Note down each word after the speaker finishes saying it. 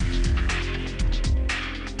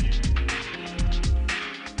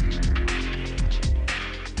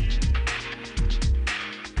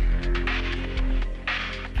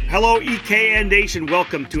Hello, EKN Nation.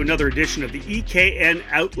 Welcome to another edition of the EKN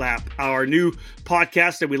Outlap, our new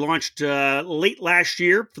podcast that we launched late last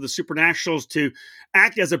year for the Super Nationals to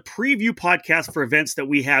act as a preview podcast for events that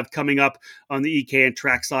we have coming up on the EKN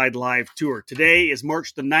Trackside Live Tour. Today is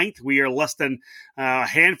March the 9th. We are less than a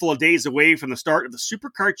handful of days away from the start of the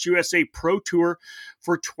SuperKarts USA Pro Tour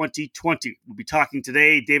for 2020. We'll be talking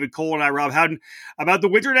today, David Cole and I, Rob Howden, about the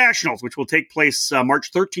Winter Nationals, which will take place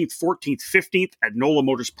March 13th, 14th, 15th at NOLA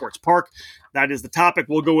Motorsports Park. That is the topic.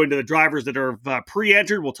 We'll go into the drivers that are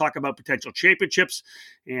pre-entered. We'll talk about potential championships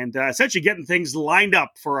and essentially getting things lined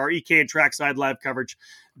up for our EKN Trackside Live coverage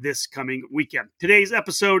this coming weekend. Today's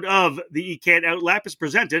episode of the EKN Outlap is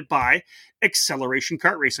presented by Acceleration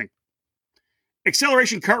Kart Racing.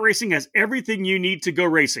 Acceleration Kart Racing has everything you need to go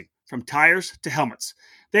racing, from tires to helmets.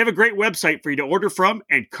 They have a great website for you to order from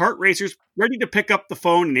and kart racers ready to pick up the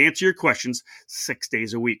phone and answer your questions 6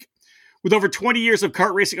 days a week. With over 20 years of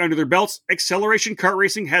kart racing under their belts, Acceleration Kart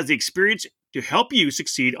Racing has the experience to help you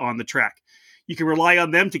succeed on the track. You can rely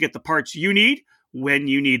on them to get the parts you need when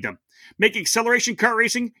you need them. Make Acceleration Kart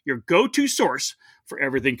Racing your go-to source for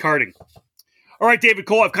everything karting. All right, David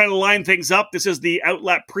Cole, I've kind of lined things up. This is the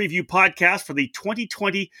Outlap Preview Podcast for the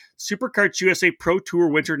 2020 SuperKarts USA Pro Tour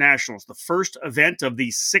Winter Nationals, the first event of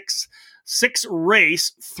the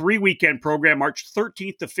six-race, 3-weekend program, March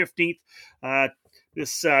 13th to 15th.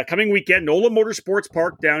 This coming weekend, NOLA Motorsports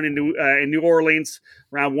Park down in New Orleans,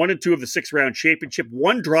 round 1 and 2 of the 6-round championship.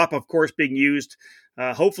 One drop, of course, being used.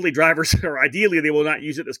 Hopefully drivers, or ideally they will not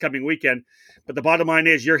use it this coming weekend. But the bottom line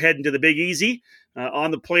is you're heading to the Big Easy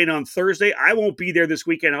on the plane on Thursday. I won't be there this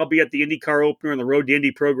weekend. I'll be at the IndyCar Opener on the Road to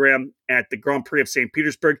Indy program at the Grand Prix of St.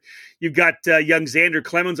 Petersburg. You've got young Xander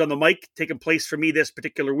Clemens on the mic taking place for me this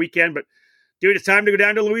particular weekend. But dude, it's time to go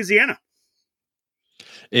down to Louisiana.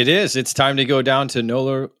 It is. It's time to go down to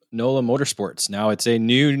NOLA Motorsports. Now it's a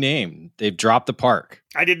new name. They've dropped the park.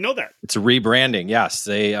 I didn't know that. It's a rebranding. Yes,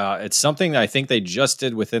 they. It's something that I think they just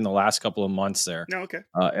did within the last couple of months. There. No, okay.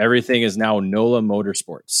 Everything is now NOLA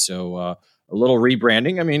Motorsports. So a little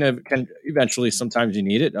rebranding. I mean, it can eventually. Sometimes you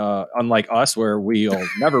need it. Unlike us, where we'll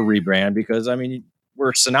never rebrand because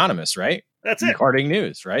we're synonymous, right? That's it. Karting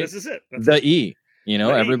news, right? This is it. The E.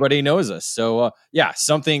 Everybody knows us. So,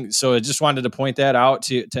 something. So I just wanted to point that out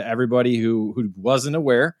to everybody who wasn't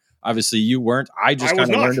aware. Obviously, you weren't. I just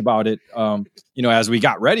kind of learned about it. As we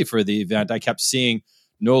got ready for the event, I kept seeing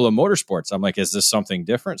NOLA Motorsports. I'm like, is this something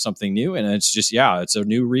different, something new? And it's just, it's a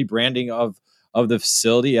new rebranding of the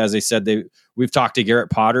facility. As I said, we've talked to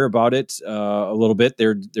Garrett Potter about it a little bit.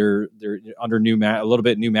 They're under a little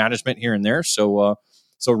bit new management here and there. So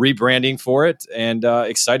rebranding for it, and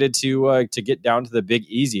excited to get down to the Big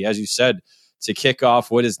Easy, as you said, to kick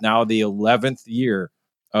off what is now the 11th year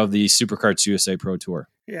of the SuperKarts USA Pro Tour.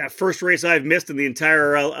 Yeah, first race I've missed in the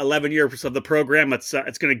entire 11 years of the program. It's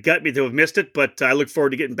going to gut me to have missed it, but I look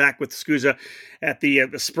forward to getting back with SCUSA at the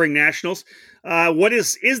Spring Nationals. What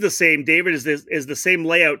is the same, David, is the same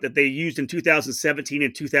layout that they used in 2017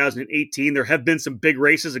 and 2018. There have been some big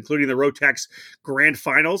races, including the Rotax Grand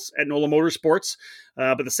Finals at NOLA Motorsports,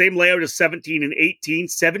 but the same layout as 17 and 18.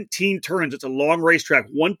 17 turns. It's a long racetrack,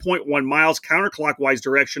 1.1 miles, counterclockwise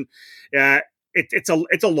direction. It's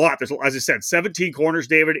a lot. There's, as I said, 17 corners,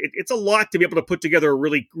 David. It's a lot to be able to put together a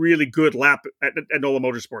really, really good lap at NOLA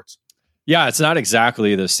Motorsports. Yeah, it's not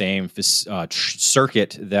exactly the same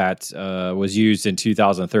circuit that was used in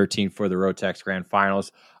 2013 for the Rotax Grand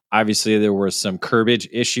Finals. Obviously, there were some curbage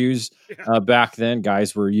issues back then.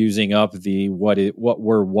 Guys were using up what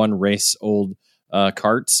were one race old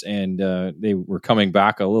karts, and they were coming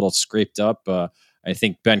back a little scraped up. I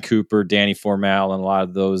think Ben Cooper, Danny Formal, and a lot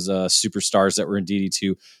of those superstars that were in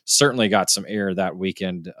DD2 certainly got some air that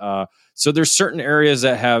weekend. So there's certain areas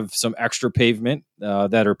that have some extra pavement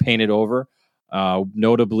that are painted over.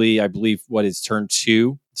 Notably, I believe what is turn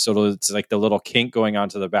 2. So it's like the little kink going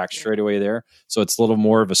onto the back straightaway there. So it's a little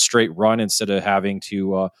more of a straight run instead of having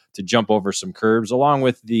to jump over some curbs. Along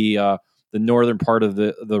with the northern part of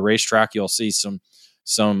the racetrack, you'll see some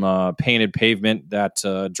painted pavement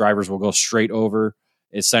that drivers will go straight over.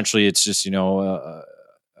 Essentially, it's just,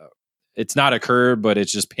 it's not a curb, but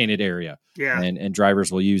it's just painted area. Yeah. And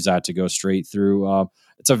drivers will use that to go straight through.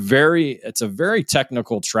 It's a very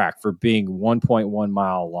technical track for being 1.1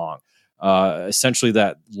 mile long. Essentially,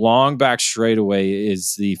 that long back straightaway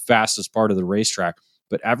is the fastest part of the racetrack,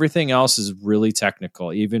 but everything else is really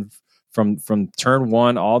technical, even from turn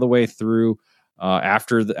 1 all the way through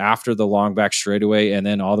after the long back straightaway, and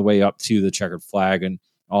then all the way up to the checkered flag and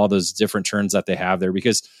all those different turns that they have there,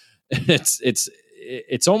 because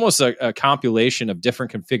it's almost a compilation of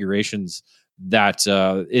different configurations that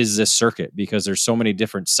is this circuit, because there's so many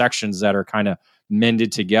different sections that are kind of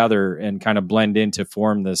mended together and kind of blend in to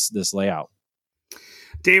form this layout.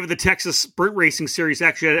 David, the Texas Sprint Racing Series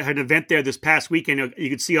actually had an event there this past weekend. You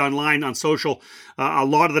could see online on social a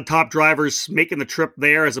lot of the top drivers making the trip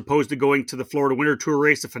there as opposed to going to the Florida Winter Tour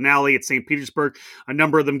race, the finale at St. Petersburg. A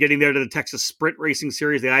number of them getting there to the Texas Sprint Racing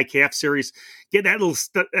Series, the IKF Series, get that little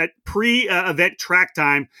pre-event track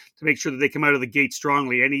time to make sure that they come out of the gate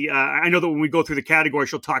strongly. I know that when we go through the categories,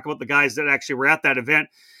 she'll talk about the guys that actually were at that event.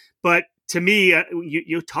 But to me,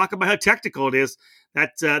 you talk about how technical it is.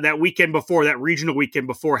 That weekend before, that regional weekend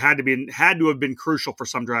before, had to have been crucial for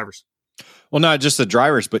some drivers. Well, not just the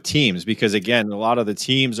drivers, but teams, because again, a lot of the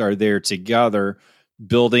teams are there together,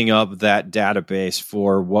 building up that database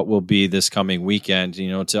for what will be this coming weekend.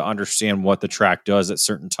 To understand what the track does at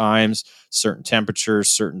certain times, certain temperatures,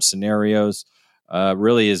 certain scenarios.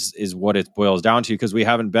 Really is what it boils down to, because we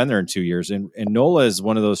haven't been there in 2 years, and NOLA is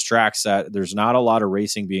one of those tracks that there's not a lot of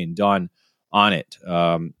racing being done on it.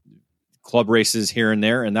 Club races here and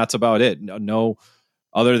there, and that's about it. No,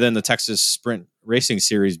 other than the Texas Sprint Racing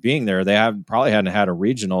Series being there, they probably hadn't had a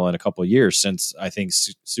regional in a couple of years since I think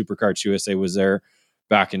Superkarts USA was there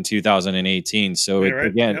back in 2018. So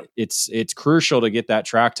it's crucial to get that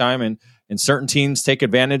track time, and certain teams take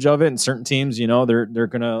advantage of it, and certain teams, they're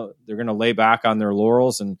gonna lay back on their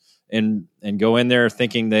laurels and go in there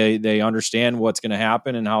thinking they understand what's going to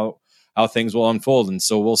happen and how things will unfold. And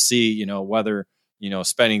so we'll see, whether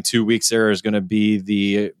spending 2 weeks there is going to be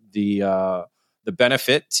the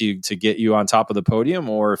benefit to get you on top of the podium,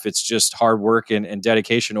 or if it's just hard work and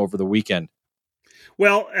dedication over the weekend.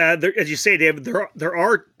 Well, as you say, David, there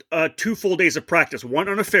are 2 full days of practice. One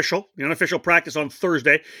unofficial, the unofficial practice on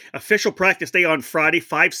Thursday, official practice day on Friday,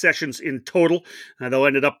 5 sessions in total. They'll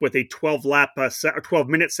end up with a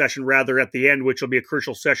 12-minute session rather at the end, which will be a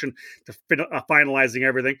crucial session to finalizing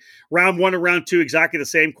everything. Round 1 and round 2, exactly the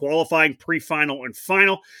same, qualifying, pre-final, and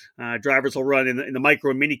final. Drivers will run in the micro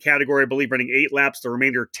and mini category, I believe, running 8 laps, the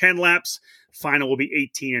remainder 10 laps. Final will be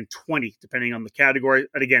 18 and 20, depending on the category.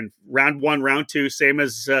 And again, round 1, round 2, same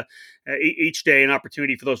as each day, an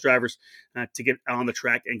opportunity for those drivers to get on the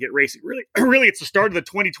track and get racing. Really, it's the start of the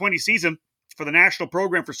 2020 season for the national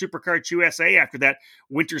program for Superkarts USA after that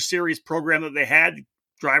Winter Series program that they had.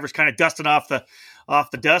 Drivers kind of dusting off the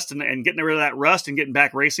dust and getting rid of that rust and getting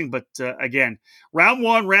back racing. But again, round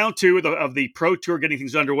 1, round 2 of the Pro Tour getting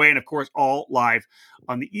things underway, and of course, all live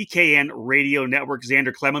on the EKN Radio Network.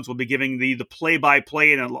 Xander Clemens will be giving the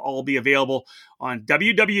play-by-play, and it'll all be available on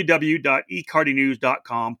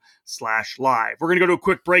www.ekartingnews.com/live. We're going to go to a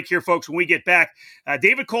quick break here, folks. When we get back,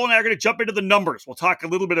 David Cole and I are going to jump into the numbers. We'll talk a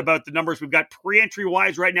little bit about the numbers we've got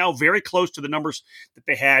pre-entry-wise right now, very close to the numbers that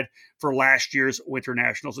they had for last year's Winter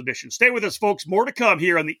Nationals edition. Stay with us, folks. More to come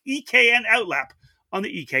here on the EKN Outlap on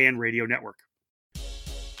the EKN Radio Network.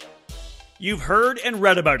 You've heard and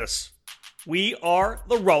read about us. We are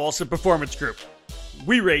the Rawlson Performance Group.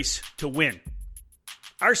 We race to win.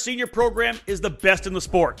 Our senior program is the best in the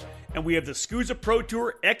sport, and we have the SCUSA Pro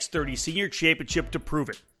Tour X30 Senior Championship to prove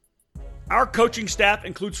it. Our coaching staff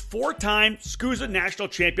includes 4-time SCUSA National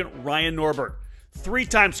Champion Ryan Norberg,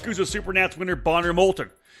 3-time SCUSA Supernats winner Bonner Moulton,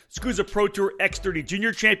 SCUSA Pro Tour X30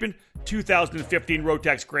 Junior Champion, 2015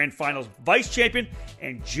 Rotax Grand Finals Vice Champion,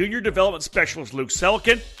 and Junior Development Specialist Luke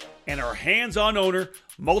Selkin, and our hands-on owner,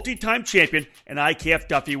 multi-time champion, and IKF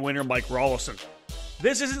Duffy winner Mike Rawlson.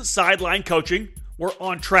 This isn't sideline coaching. We're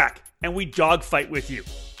on track, and we dogfight with you.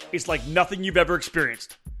 It's like nothing you've ever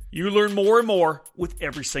experienced. You learn more and more with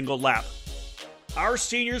every single lap. Our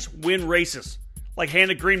seniors win races, like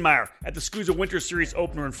Hannah Greenmeyer at the SCUSA Winter Series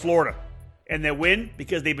opener in Florida. And they win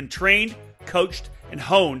because they've been trained, coached, and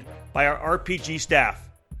honed by our RPG staff.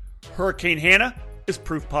 Hurricane Hannah is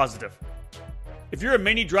proof positive. If you're a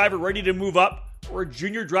mini driver ready to move up, or a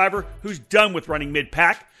junior driver who's done with running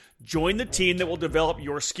mid-pack, join the team that will develop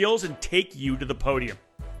your skills and take you to the podium.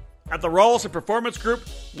 At the Rawlson Performance Group,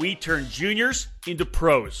 we turn juniors into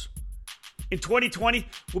pros. In 2020,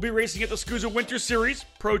 we'll be racing at the SCUSA Winter Series,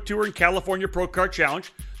 Pro Tour and California Pro Kart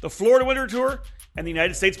Challenge, the Florida Winter Tour, and the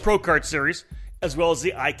United States Pro Kart Series, as well as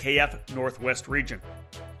the IKF Northwest region.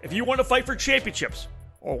 If you want to fight for championships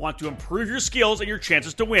or want to improve your skills and your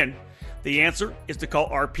chances to win, the answer is to call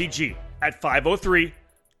RPG at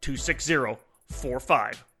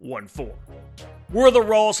 503-260-4514. We're the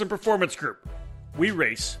Rawlson Performance Group. We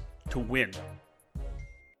race to win.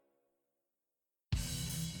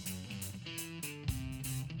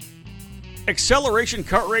 Acceleration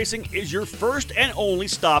Kart Racing is your first and only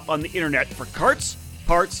stop on the internet for karts,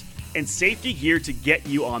 parts, and safety gear to get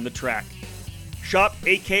you on the track. Shop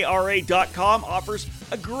AKRA.com offers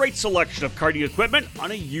a great selection of karting equipment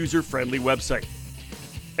on a user-friendly website.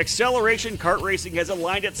 Acceleration Kart Racing has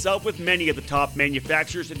aligned itself with many of the top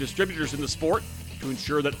manufacturers and distributors in the sport to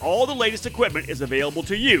ensure that all the latest equipment is available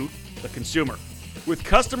to you, the consumer. With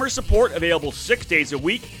customer support available 6 days a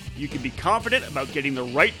week, you can be confident about getting the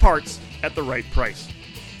right parts at the right price.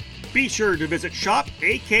 Be sure to visit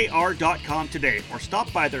shopakr.com today or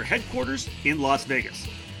stop by their headquarters in Las Vegas.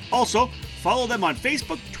 Also, follow them on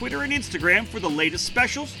Facebook, Twitter, and Instagram for the latest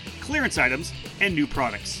specials, clearance items, and new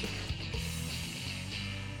products.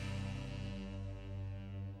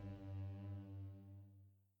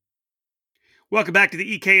 Welcome back to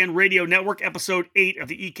the EKN Radio Network, episode 8 of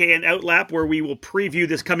the EKN Outlap, where we will preview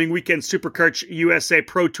this coming weekend SuperKarts USA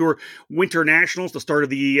Pro Tour Winter Nationals, the start of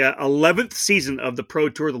the 11th season of the Pro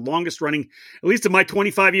Tour, the longest running, at least in my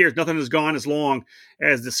 25 years. Nothing has gone as long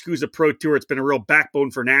as the SCUSA Pro Tour. It's been a real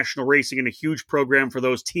backbone for national racing and a huge program for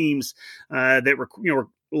those teams that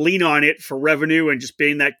lean on it for revenue and just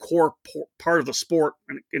being that core part of the sport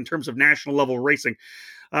in terms of national level racing.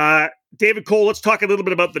 David Cole, let's talk a little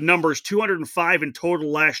bit about the numbers. 205 in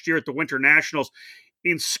total last year at the Winter Nationals.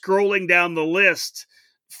 In scrolling down the list,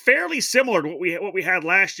 fairly similar to what we had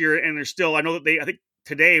last year, and there's still, I know that I think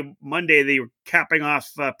today, Monday, they were capping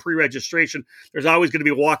off pre-registration. There's always going to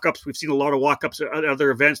be walk-ups. We've seen a lot of walk-ups at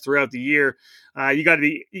other events throughout the year. You got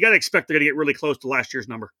to expect they're going to get really close to last year's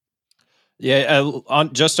number. Yeah,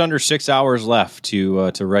 just under 6 hours left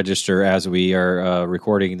to register as we are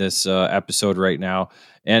recording this episode right now.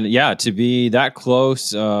 And yeah, to be that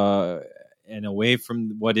close and away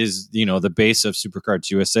from what is, the base of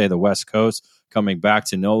SuperKarts USA, the West Coast, coming back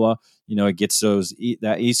to NOLA, it gets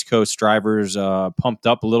that East Coast drivers pumped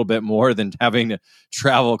up a little bit more than having to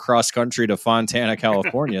travel cross country to Fontana,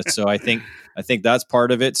 California. So I think that's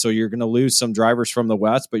part of it. So you're going to lose some drivers from the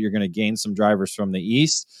West, but you're going to gain some drivers from the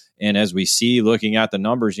East. And as we see, looking at the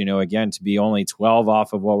numbers, again, to be only 12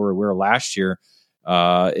 off of what we were last year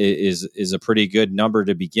is a pretty good number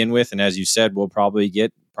to begin with. And as you said, we'll probably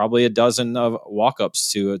get a dozen of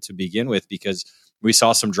walk-ups to begin with, because we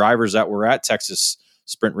saw some drivers that were at Texas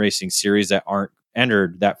Sprint Racing Series that aren't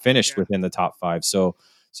entered, that finished within the top 5. So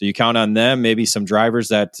you count on them, maybe some drivers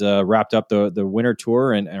that wrapped up the winter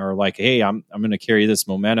tour and are like, hey, I'm going to carry this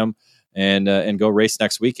momentum and go race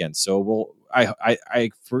next weekend. So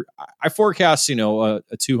I forecast, a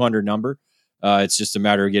 200 number. It's just a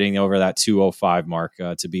matter of getting over that 205 mark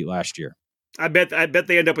to beat last year. I bet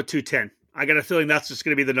they end up with 210. I got a feeling that's just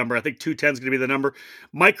going to be the number. I think 210 is going to be the number.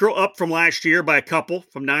 Micro up from last year by a couple,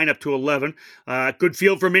 from 9 up to 11. Good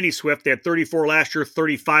field for Mini Swift. They had 34 last year,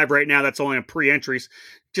 35 right now. That's only on pre-entries.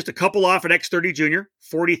 Just a couple off at X30 Junior,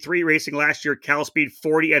 43 racing last year. Cal Speed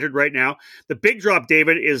 40 entered right now. The big drop,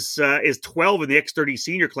 David, is 12 in the X30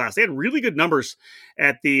 Senior class. They had really good numbers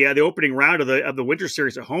at the opening round of the Winter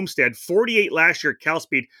Series at Homestead. 48 last year at Cal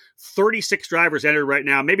Speed. 36 drivers entered right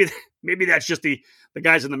now. Maybe that's just the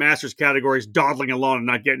guys in the Masters categories dawdling along and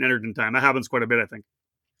not getting entered in time. That happens quite a bit, I think.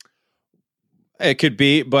 It could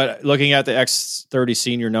be, but looking at the X30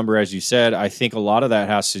 Senior number, as you said, I think a lot of that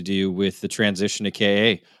has to do with the transition to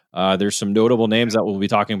KA. There's some notable names that we'll be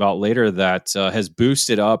talking about later that has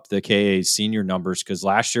boosted up the KA Senior numbers, because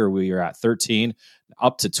last year we were at 13,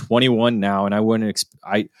 up to 21 now, and I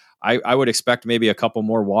would expect maybe a couple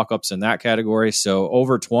more walk-ups in that category. So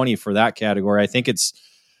over 20 for that category. I think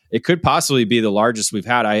it could possibly be the largest we've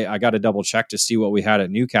had. I got to double check to see what we had at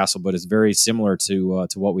Newcastle, but it's very similar to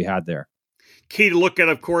what we had there. Key to look at,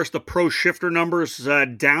 of course, the Pro Shifter numbers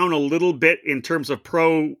down a little bit in terms of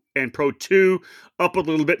Pro and Pro 2, up a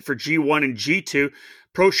little bit for G1 and G2.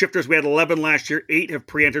 Pro Shifters, we had 11 last year, 8 have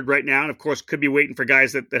pre-entered right now, and of course could be waiting for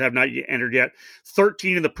guys that have not yet entered yet.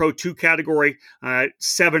 13 in the Pro 2 category,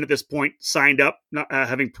 7 at this point signed up, not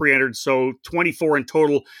having pre-entered, so 24 in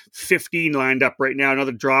total, 15 lined up right now,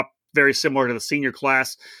 another drop. Very similar to the senior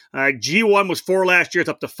class. G1 was 4 last year. It's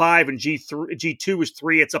up to 5, and G2 was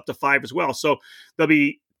 3. It's up to 5 as well. So there'll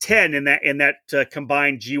be 10 in that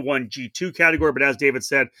combined G1, G2 category. But as David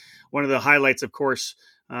said, one of the highlights, of course,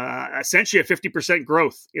 essentially a 50%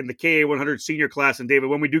 growth in the KA100 senior class. And David,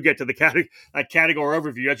 when we do get to the category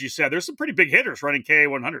overview, as you said, there's some pretty big hitters running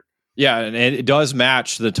KA100. Yeah, and it does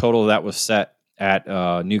match the total that was set at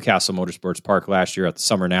Newcastle Motorsports Park last year at the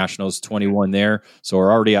Summer Nationals, 21 there. So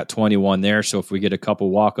we're already at 21 there. So if we get a couple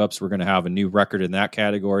walk-ups, we're going to have a new record in that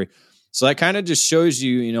category. So that kind of just shows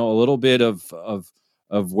you, a little bit of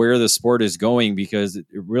where the sport is going, because it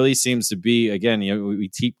really seems to be, again, we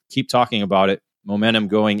keep talking about it, momentum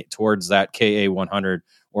going towards that KA 100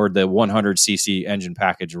 or the 100cc engine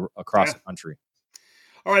package across the country.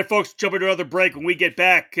 All right, folks, jump into another break. When we get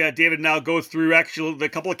back, David and I'll go through actually the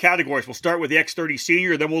couple of categories. We'll start with the X30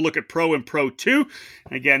 Senior, then we'll look at Pro and Pro 2.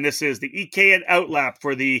 And again, this is the EKN Outlap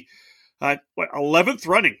for the 11th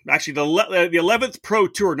running. Actually, the 11th Pro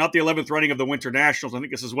Tour, not the 11th running of the Winter Nationals. I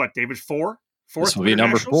think this is what, David, fourth? This will be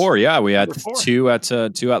number Nationals? 4. Yeah, we had two at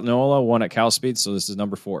NOLA, one at Cal Speed, so this is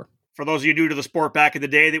number 4. For those of you new to the sport, back in the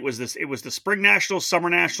day, it was the Spring Nationals, Summer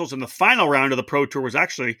Nationals, and the final round of the Pro Tour was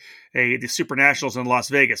actually the Super Nationals in Las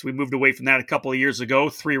Vegas. We moved away from that a couple of years ago.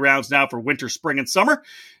 3 rounds now for winter, spring, and summer.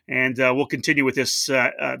 And we'll continue with this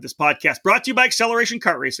podcast brought to you by Acceleration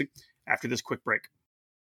Kart Racing after this quick break.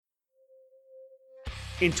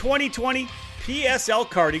 In 2020, PSL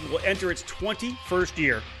Karting will enter its 21st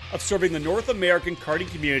year of serving the North American karting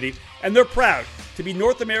community, and they're proud to be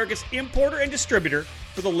North America's importer and distributor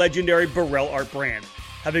for the legendary Burrell Art brand,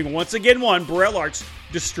 having once again won Burrell Art's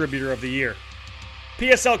Distributor of the Year.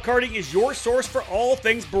 PSL Karting is your source for all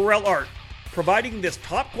things Burrell Art, providing this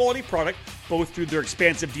top-quality product both through their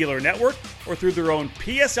expansive dealer network or through their own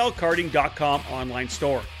PSLKarting.com online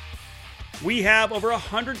store. We have over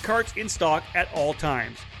 100 karts in stock at all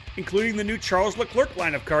times, including the new Charles Leclerc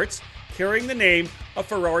line of karts, carrying the name of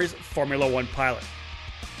Ferrari's Formula One pilot.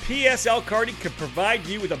 PSL Karting can provide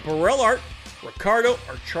you with a Burrell Art, Ricardo,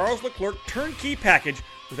 or Charles Leclerc turnkey package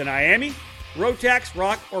with an IAME, Rotax,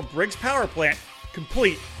 Rock, or Briggs power plant,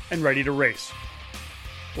 complete and ready to race.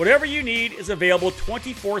 Whatever you need is available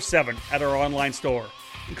 24/7 at our online store,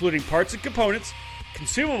 including parts and components,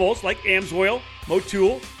 consumables like AMSOIL,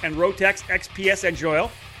 Motul, and Rotax XPS engine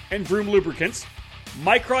oil, and Vroom lubricants,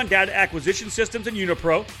 Micron data acquisition systems and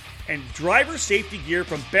Unipro, and driver safety gear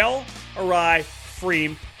from Bell, Arai,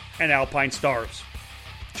 Freem, and Alpine Stars.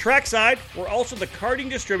 Trackside, we're also the karting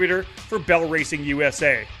distributor for Bell Racing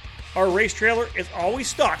USA. Our race trailer is always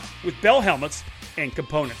stocked with Bell helmets and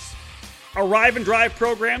components. Arrive and Drive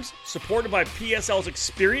programs, supported by PSL's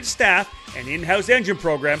experienced staff and in-house engine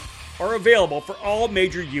program, are available for all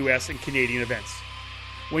major US and Canadian events.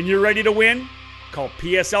 When you're ready to win, call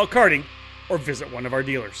PSL Karting or visit one of our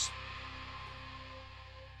dealers.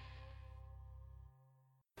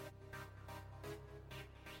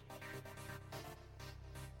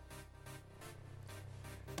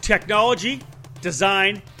 Technology,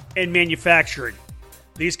 design, and manufacturing.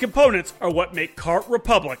 These components are what make Kart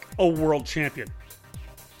Republic a world champion.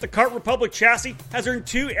 The Kart Republic chassis has earned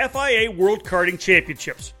 2 FIA World Karting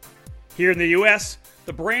Championships. Here in the US,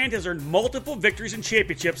 the brand has earned multiple victories and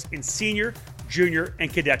championships in senior, junior,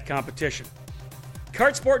 and cadet competition.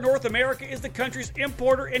 Kart Sport North America is the country's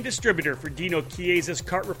importer and distributor for Dino Chiesa's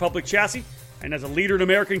Kart Republic chassis, and as a leader in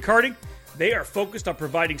American karting, they are focused on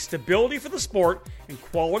providing stability for the sport and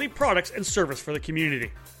quality products and service for the community.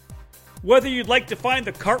 Whether you'd like to find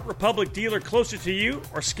the Kart Republic dealer closer to you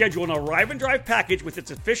or schedule an Arrive and Drive package with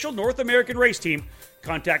its official North American race team,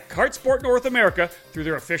 contact Kart Sport North America through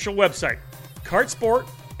their official website,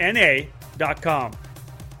 kartsportna.com.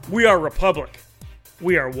 We are Republic.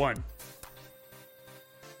 We are one.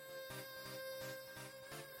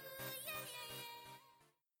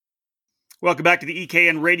 Welcome back to the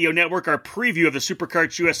EKN Radio Network, our preview of the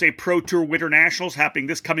SuperKarts USA Pro Tour Winter Nationals happening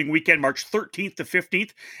this coming weekend, March 13th to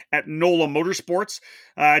 15th at NOLA Motorsports.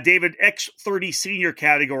 David, X30 Senior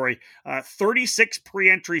category, 36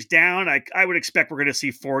 pre-entries down. I would expect we're going to see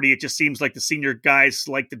 40. It just seems like the senior guys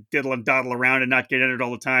like to diddle and dawdle around and not get entered all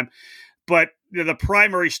the time. But the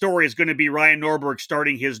primary story is going to be Ryan Norberg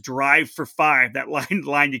starting his Drive for 5. That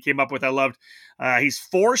line you came up with, I loved. He's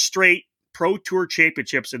 4 straight Pro Tour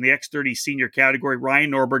Championships in the X30 Senior category.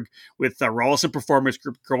 Ryan Norberg with Rawlson Performance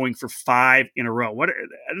Group going for 5 in a row. What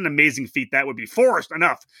an amazing feat that would be. 4 is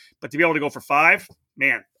enough, but to be able to go for 5,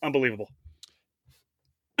 man, unbelievable.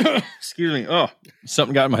 Excuse me. Oh,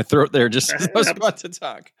 something got in my throat there just as I was about to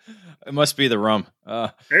talk. It must be the rum.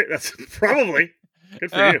 That's probably good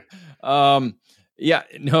for you. Yeah,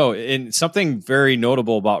 no, and something very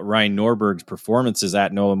notable about Ryan Norberg's performances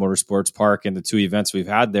at NOLA Motorsports Park and the 2 events we've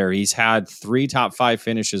had there, he's had 3 top 5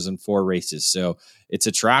 finishes in 4 races. So it's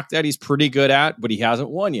a track that he's pretty good at, but he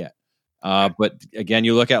hasn't won yet. But again,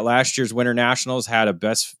 you look at last year's Winter Nationals, had a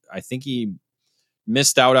best, I think he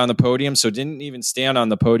missed out on the podium, so didn't even stand on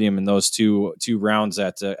the podium in those two rounds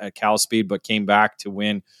at Cal Speed, but came back to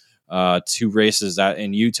win 2 races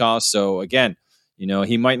in Utah. So again, you know,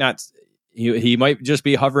 he might not... He might just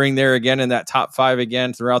be hovering there again in that top 5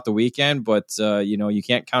 again throughout the weekend, but you know, you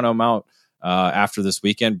can't count him out after this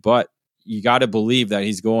weekend. But you got to believe that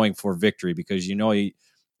he's going for victory because you know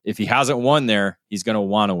if he hasn't won there, he's going to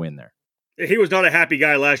want to win there. He was not a happy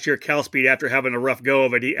guy last year at Cal Speed after having a rough go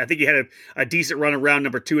of it. I think he had a decent run in round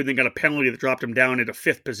number 2 and then got a penalty that dropped him down into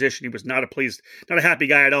 5th position. He was not a happy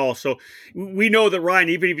guy at all. So we know that Ryan,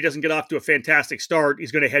 even if he doesn't get off to a fantastic start,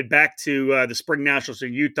 he's going to head back to the Spring Nationals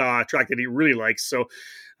in Utah, a track that he really likes. So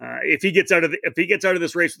if he gets out of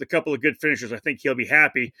this race with a couple of good finishers, I think he'll be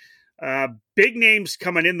happy. Big names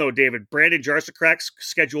coming in though, David. Brandon Jarsakrak's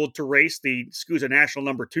scheduled to race the SKUSA National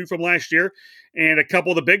number 2 from last year, and a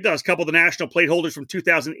couple of the big dogs, a couple of the national plate holders from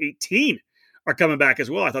 2018 are coming back as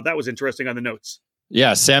well. I thought that was interesting on the notes.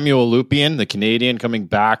 Yeah, Samuel Lupien, the Canadian, coming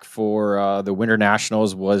back for the Winter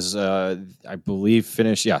Nationals was, I believe,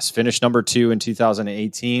 finished number 2 in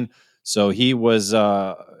 2018. So he was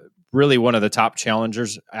really one of the top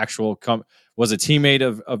challengers. Wasn't a teammate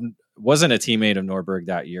of Norberg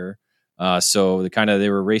that year. So they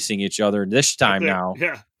were racing each other. This time now,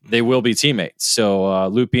 they will be teammates. So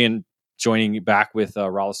Lupien joining back with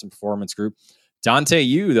Rolison Performance Group. Dante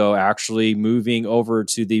Yu, though, actually moving over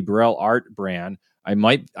to the Burrell Art brand.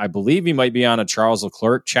 I believe he might be on a Charles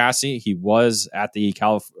Leclerc chassis. He was at the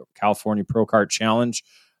California Pro Kart Challenge,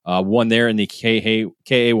 won there in the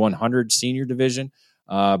KA 100 senior division.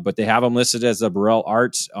 But they have him listed as a Burrell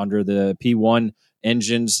Art under the P1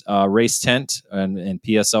 Engines race tent and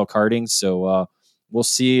PSL karting. So we'll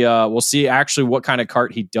see actually what kind of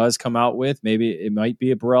kart he does come out with. Maybe it might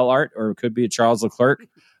be a Burrell Art or it could be a Charles Leclerc.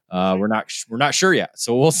 We're not sure yet.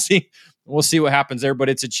 So we'll see what happens there. But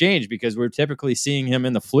it's a change because we're typically seeing him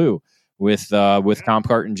in the Flu with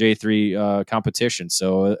CompKart and J3 competition.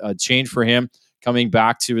 So a change for him, coming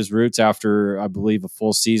back to his roots after, I believe, a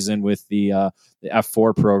full season with the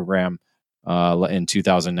F4 program in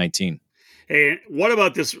 2019. Hey, what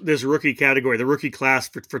about this rookie category, the rookie class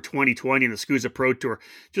for 2020 in the SKUSA Pro Tour?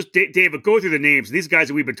 Just, David, go through the names. These guys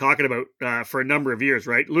that we've been talking about for a number of years,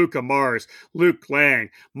 right? Luca Mars, Luke Lang,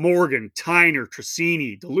 Morgan, Tyner,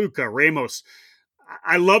 Trissini, DeLuca, Ramos.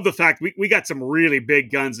 I love the fact we got some really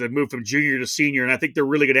big guns that moved from junior to senior, and I think they're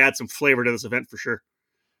really going to add some flavor to this event for sure.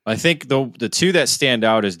 I think the two that stand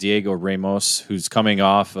out is Diego Ramos, who's coming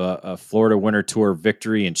off a Florida Winter Tour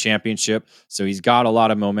victory and championship. So he's got a lot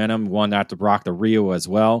of momentum, won at the Brock de Rio as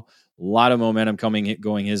well. A lot of momentum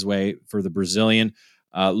going his way for the Brazilian.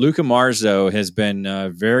 Luca Mars, though, has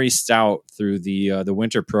been very stout through the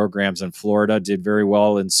winter programs in Florida, did very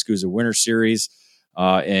well in SKUSA Winter Series.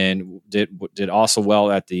 And did also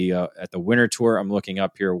well at the Winter Tour. I'm looking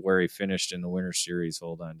up here where he finished in the Winter Series.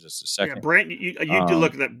 Hold on just a second. Yeah, Brandon, you did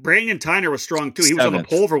look at that. Brandon Tyner was strong too. He was on the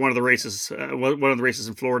pole for one of the races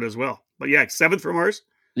in Florida as well. But yeah, 7th for Mars.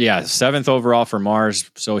 Yeah, 7th overall for Mars.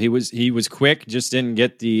 So he was quick, just didn't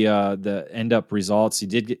get the end up results. He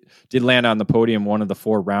did land on the podium one of the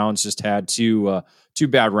 4 rounds. Just had two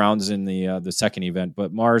bad rounds in the second event.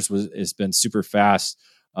 But Mars has been super fast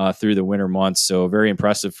through the winter months. So very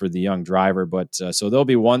impressive for the young driver. But so there'll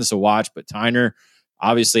be ones to watch. But Tyner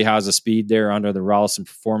obviously has a speed there under the Rolison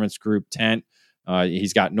Performance Group tent.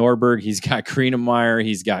 He's got Norberg, he's got Greenemeyer,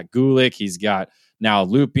 he's got Gulick, he's got now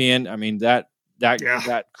Lupien. I mean, that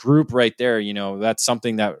group right there, that's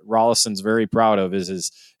something that Rollison's very proud of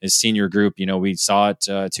is his senior group. We saw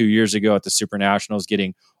it 2 years ago at the Super Nationals,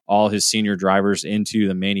 getting all his senior drivers into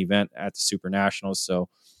the main event at the Super Nationals. So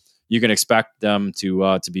you can expect them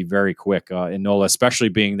to be very quick in NOLA, especially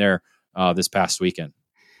being there this past weekend.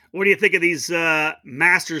 What do you think of these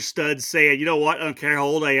master studs saying, you know what, I don't care how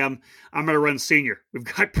old I am, I'm going to run senior? We've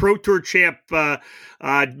got Pro Tour champ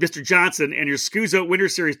Mr. Johnson and your SKUSA Winter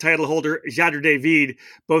Series title holder Jadre David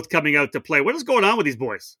both coming out to play. What is going on with these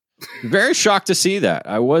boys? Very shocked to see that.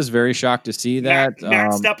 I was very shocked to see that.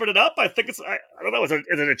 Matt stepping it up. I think I don't know. Is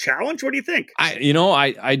it a challenge? What do you think?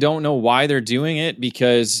 I don't know why they're doing it,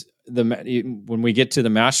 because when we get to the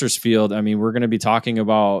Masters field, I mean, we're going to be talking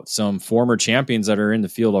about some former champions that are in the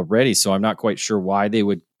field already. So I'm not quite sure why they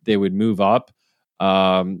would move up.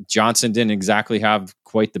 Johnson didn't exactly have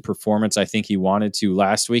quite the performance I think he wanted to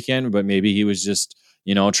last weekend, but maybe he was just,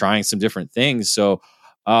 trying some different things. So,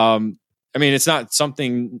 I mean, it's not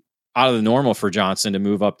something out of the normal for Johnson to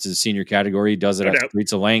move up to the senior category. He does it at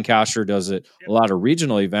Streets of Lancaster, does it a lot of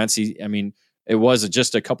regional events. It was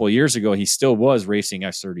just a couple of years ago, he still was racing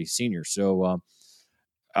S30 senior. So,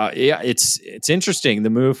 it's interesting, the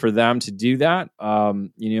move for them to do that.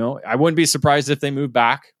 I wouldn't be surprised if they move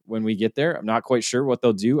back when we get there. I'm not quite sure what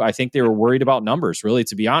they'll do. I think they were worried about numbers, really,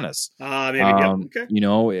 to be honest. Maybe, yeah. Okay.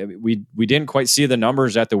 We didn't quite see the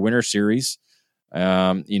numbers at the Winter Series,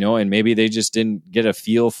 and maybe they just didn't get a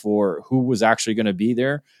feel for who was actually going to be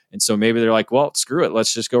there. And so maybe they're like, well, screw it.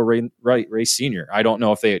 Let's just go race senior. I don't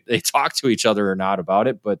know if they talk to each other or not about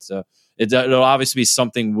it, but it'll obviously be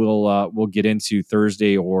something we'll get into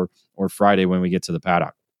Thursday or Friday when we get to the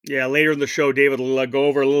paddock. Yeah, later in the show, David will go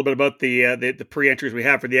over a little bit about the pre-entries we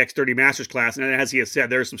have for the X30 Masters class. And as he has said,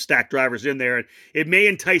 there are some stacked drivers in there. And it may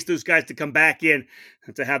entice those guys to come back in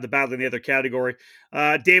to have the battle in the other category.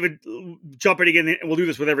 David, jumping again, and we'll do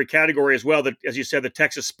this with every category as well. That, as you said, the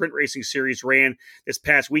Texas Sprint Racing Series ran this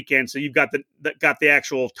past weekend. So you've got the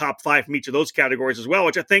actual top 5 from each of those categories as well,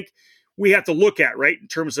 which I think we have to look at, right, in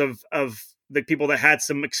terms of the people that had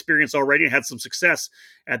some experience already and had some success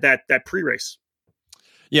at that pre-race.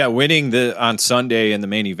 Yeah, winning on Sunday in the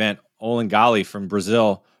main event, Olin Gali from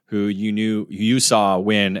Brazil, who you saw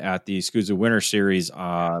win at the SCUSA Winter Series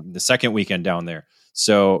the second weekend down there.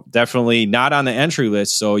 So definitely not on the entry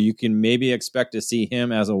list. So you can maybe expect to see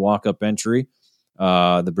him as a walk-up entry,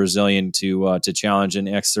 the Brazilian to challenge in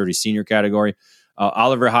the X30 senior category.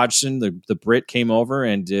 Oliver Hodgson, the Brit, came over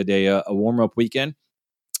and did a warm-up weekend,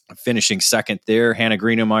 finishing second there. Hannah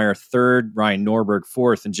Greenemeyer third, Ryan Norberg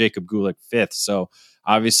fourth, and Jacob Gulick fifth. So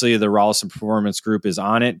obviously the Rawlson Performance Group is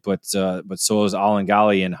on it, but so is Olin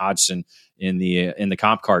Gali and Hodgson in the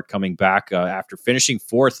comp cart coming back after finishing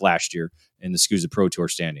fourth last year in the SCUSA Pro Tour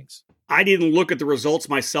standings. I didn't look at the results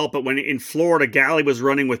myself, but when in Florida, Gali was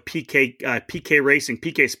running with PK Racing,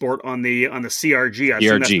 PK Sport on the CRG.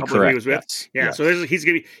 CRG, correct. He was with. Yes. Yeah, yes. So he's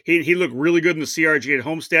gonna he looked really good in the CRG at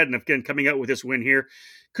Homestead, and again coming out with this win here,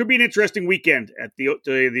 could be an interesting weekend at the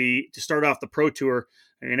to start off the Pro Tour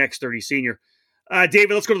in X30 Senior.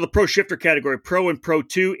 David, let's go to the Pro Shifter category. Pro and Pro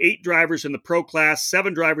 2, 8 drivers in the Pro class,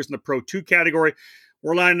 7 drivers in the Pro 2 category.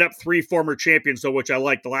 We're lining up 3 former champions, though, which I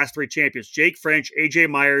like. The last 3 champions: Jake French, AJ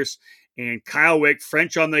Myers, and Kyle Wick.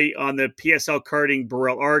 French on the PSL karting,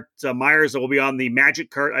 Burrell Art. Myers will be on the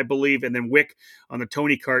Magic Kart, I believe, and then Wick on the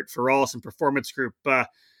Tony Kart for Rawlson Performance Group.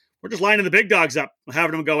 We're just lining the big dogs up,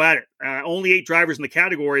 having them go at it. Only 8 drivers in the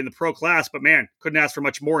category in the Pro class, but man, couldn't ask for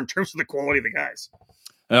much more in terms of the quality of the guys.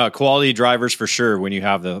 Quality drivers for sure when you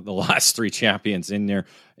have the last 3 champions in there.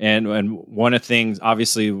 And one of the things,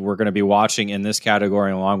 obviously, we're going to be watching in this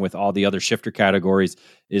category along with all the other shifter categories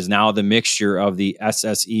is now the mixture of the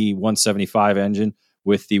SSE 175 engine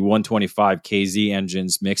with the 125 KZ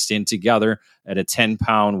engines mixed in together at a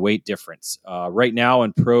 10-pound weight difference. Right now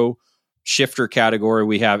in Pro Shifter category,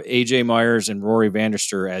 we have AJ Myers and Rory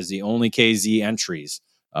Vanderster as the only KZ entries.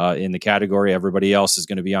 In the category, everybody else is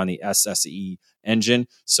going to be on the SSE engine.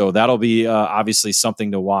 So that'll be obviously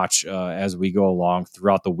something to watch as we go along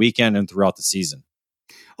throughout the weekend and throughout the season.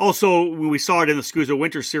 Also, we saw it in the SCUSA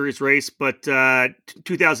Winter Series race, but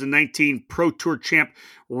 2019 Pro Tour champ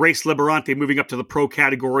Race Liberante moving up to the Pro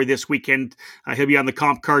category this weekend. He'll be on the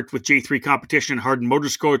comp cart with J3 Competition, Hardin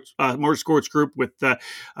Motorsports Group with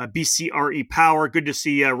BCRE Power. Good to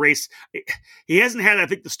see Race. He hasn't had, I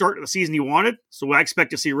think, the start of the season he wanted, so I expect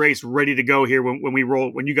to see Race ready to go here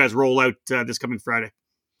when you guys roll out this coming Friday.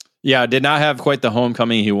 Yeah, did not have quite the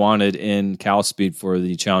homecoming he wanted in Cal Speed for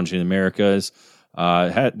the Challenging Americas.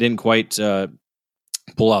 Didn't quite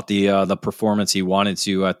pull out the performance he wanted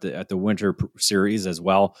to at the Winter Series as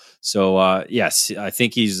well. So yes, I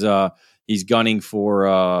think he's gunning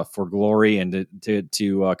for glory and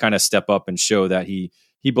to kind of step up and show that he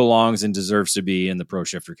belongs and deserves to be in the Pro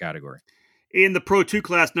Shifter category. In the Pro 2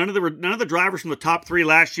 class, none of the drivers from the top 3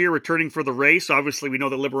 last year returning for the race. Obviously, we know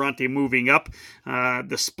that Liberante moving up.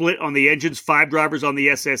 The split on the engines, 5 drivers on the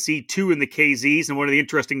SSE, 2 in the KZs. And one of the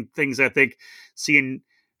interesting things, I think, seeing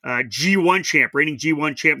G1 champ, reigning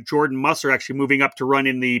G1 champ Jordan Musser actually moving up to run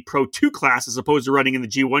in the Pro 2 class as opposed to running in the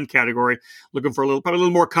G1 category. Looking for probably a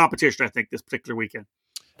little more competition, I think, this particular weekend.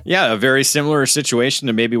 Yeah, a very similar situation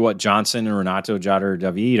to maybe what Johnson and Renato Jader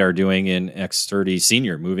David are doing in X30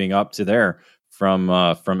 Senior, moving up to there from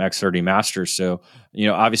X30 Masters. So,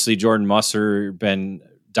 obviously Jordan Musser been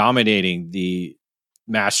dominating the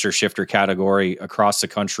master shifter category across the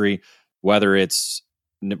country, whether it's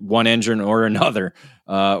one engine or another,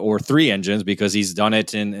 or 3 engines, because he's done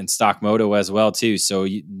it in stock moto as well too. So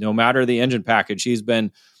no matter the engine package, he's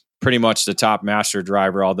been pretty much the top master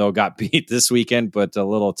driver, although got beat this weekend, but a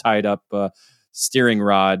little tied up steering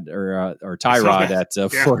rod or tie rod at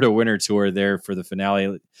Florida Winter Tour there for the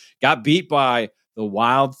finale. Got beat by the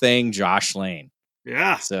wild thing, Josh Lane.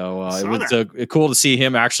 Yeah. So it was cool to see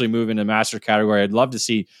him actually move into master category. I'd love to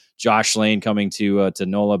see Josh Lane coming to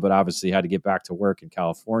NOLA, but obviously had to get back to work in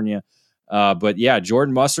California. But yeah,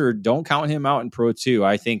 Jordan Musser, don't count him out in Pro 2.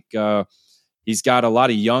 I think he's got a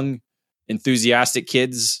lot of young, enthusiastic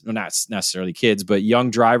kids, well, not necessarily kids, but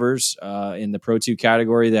young drivers in the Pro 2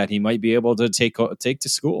 category that he might be able to take to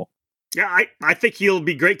school. Yeah, I think he'll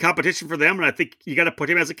be great competition for them, and I think you got to put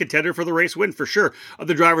him as a contender for the race win for sure.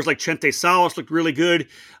 Other drivers like Chente Salas looked really good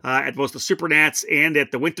at both the Supernats and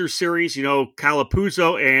at the Winter Series. Kyle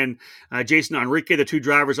Apuzzo and Jason Enrique, the two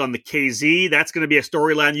drivers on the KZ. That's going to be a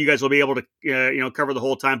storyline you guys will be able to cover the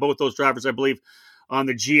whole time. Both those drivers, I believe, on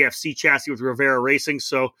the GFC chassis with Rivera Racing.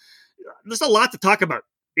 So there's a lot to talk about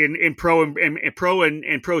in Pro and Pro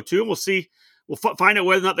and Pro 2, and we'll see. We'll find out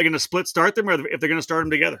whether or not they're going to split start them or if they're going to start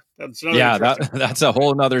them together. That's a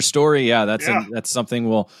whole nother story. Yeah, that's something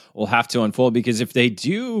we'll have to unfold, because if they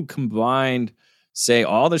do combine, say,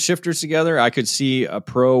 all the shifters together, I could see a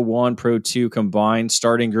Pro 1, Pro 2 combined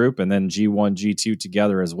starting group, and then G1, G2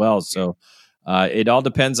 together as well. So it all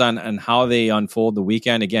depends on how they unfold the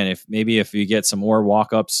weekend. Again, if you get some more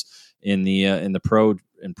walk-ups in the Pro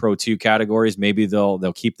and Pro 2 categories, maybe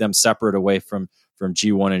they'll keep them separate away from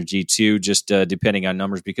G1 and G2, just depending on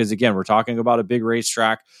numbers, because again, we're talking about a big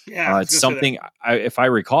racetrack. It's something, if I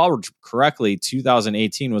recall correctly,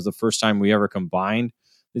 2018 was the first time we ever combined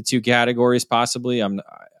the two categories, possibly. I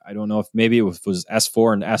don't know if maybe it was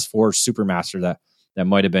S4 and S4 Supermaster that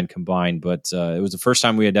might have been combined, but it was the first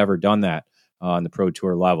time we had ever done that on the Pro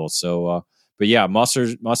Tour level. So, but yeah,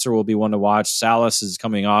 Musser will be one to watch. Salas is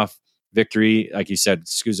coming off victory, like you said,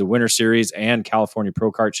 SKUSA Winter Series and California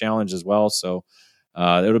Pro Kart Challenge as well. So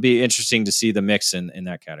it'll be interesting to see the mix in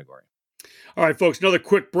that category. All right, folks, another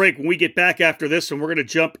quick break. When we get back after this, and we're going to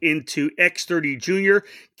jump into X30 Junior,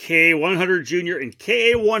 KA100 Junior, and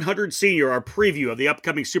KA100 Senior, our preview of the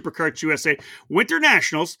upcoming SuperKarts USA Winter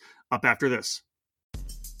Nationals, up after this.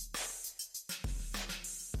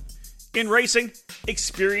 In racing,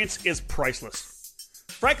 experience is priceless.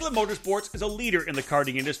 Franklin Motorsports is a leader in the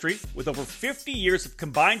karting industry with over 50 years of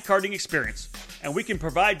combined karting experience, and we can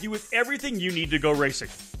provide you with everything you need to go racing.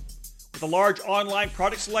 With a large online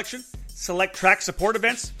product selection, select track support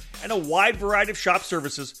events, and a wide variety of shop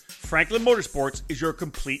services, Franklin Motorsports is your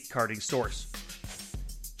complete karting source.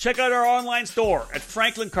 Check out our online store at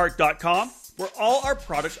franklinkart.com, where all our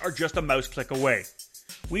products are just a mouse click away.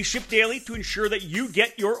 We ship daily to ensure that you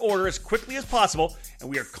get your order as quickly as possible, and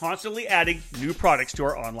we are constantly adding new products to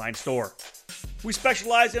our online store. We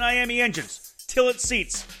specialize in IAME engines, Tillett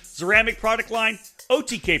seats, ceramic product line,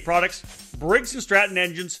 OTK products, Briggs & Stratton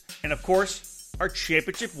engines, and of course, our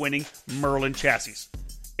championship-winning Merlin chassis.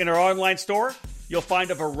 In our online store, you'll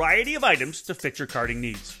find a variety of items to fit your karting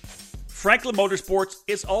needs. Franklin Motorsports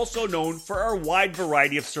is also known for our wide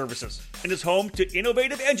variety of services and is home to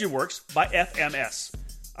Innovative Engine Works by FMS,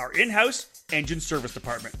 our in-house engine service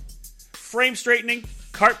department. Frame straightening,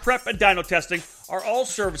 kart prep, and dyno testing are all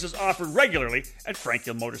services offered regularly at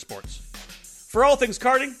Franklin Motorsports. For all things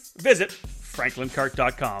karting, visit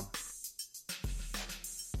franklinkart.com.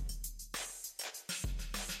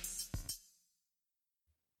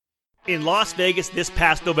 In Las Vegas this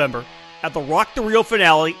past November, at the Rock the Rio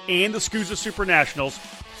finale and the SKUSA Super Nationals,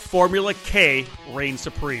 Formula K reigned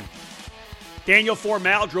supreme. Daniel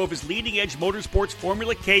Formal drove his leading-edge motorsports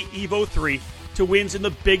Formula K Evo 3 to wins in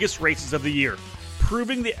the biggest races of the year,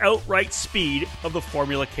 proving the outright speed of the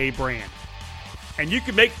Formula K brand. And you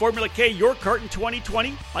can make Formula K your kart in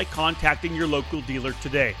 2020 by contacting your local dealer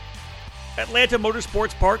today. Atlanta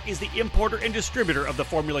Motorsports Park is the importer and distributor of the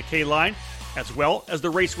Formula K line, as well as the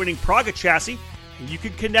race-winning Praga chassis, and you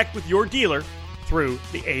can connect with your dealer through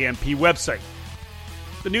the AMP website.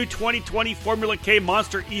 The new 2020 Formula K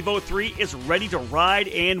Monster Evo 3 is ready to ride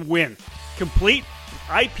and win, complete with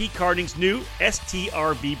IP Karting's new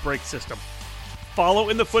STRB brake system. Follow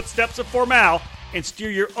in the footsteps of Formal and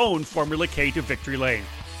steer your own Formula K to victory lane.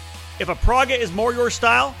 If a Praga is more your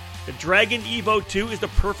style, the Dragon Evo 2 is the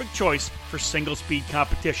perfect choice for single-speed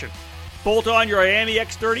competition. Bolt on your IAME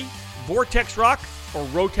X30, Vortex Rock, or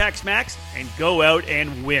Rotax Max and go out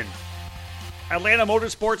and win. Atlanta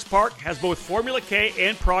Motorsports Park has both Formula K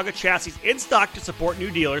and Praga chassis in stock to support new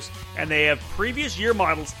dealers, and they have previous year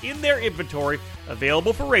models in their inventory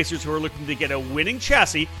available for racers who are looking to get a winning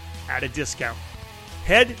chassis at a discount.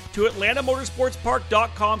 Head to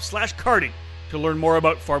atlantamotorsportspark.com/karting to learn more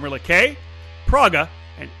about Formula K, Praga,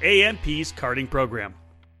 and AMP's karting program.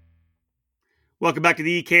 Welcome back to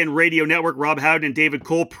the EKN Radio Network. Rob Howden and David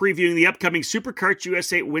Cole previewing the upcoming SuperKarts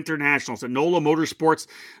USA Winter Nationals at NOLA Motorsports.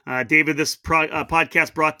 David, this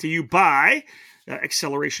podcast brought to you by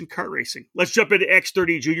Acceleration Kart Racing. Let's jump into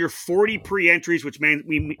X30 Junior. 40 pre-entries, which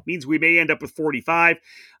means we may end up with 45.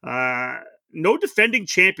 No defending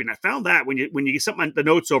champion. I found that when you get something on the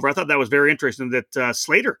notes over, I thought that was very interesting that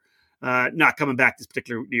Slater not coming back this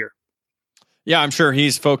particular year. Yeah, I'm sure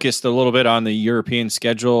he's focused a little bit on the European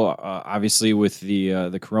schedule. Obviously, with the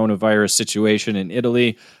coronavirus situation in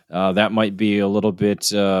Italy, that might be a little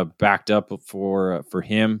bit backed up for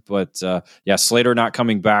him. But yeah, Slater not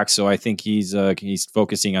coming back, so I think he's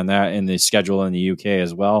focusing on that and the schedule in the UK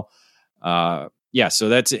as well. Yeah, so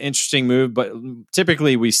that's an interesting move. But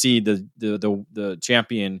typically, we see the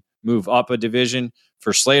champion move up a division.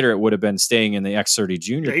 For Slater, it would have been staying in the X30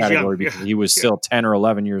 junior category because he was still 10 or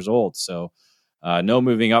 11 years old. So. No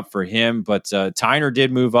moving up for him, but Tyner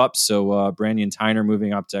did move up. So Brandon Tyner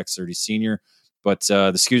moving up to X30 senior. But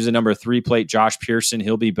the SKUSA number 3 plate, Josh Pearson,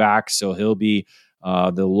 he'll be back. So he'll be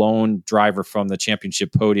the lone driver from the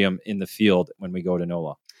championship podium in the field when we go to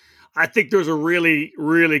NOLA. I think there's a really,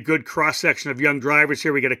 really good cross section of young drivers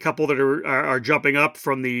here. We get a couple that are jumping up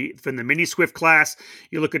from the mini Swift class.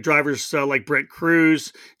 You look at drivers like Brent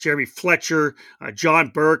Cruz, Jeremy Fletcher, John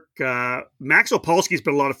Burke, Max Opolsky's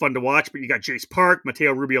been a lot of fun to watch. But you got Jace Park,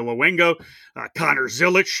 Mateo Rubio Luengo, Connor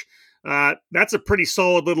Zilich. That's a pretty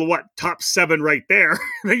solid little top 7 right there.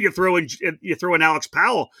 Then you throw in Alex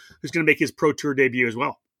Powell, who's going to make his Pro Tour debut as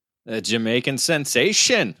well. A Jamaican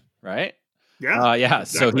sensation, right? Yeah, yeah.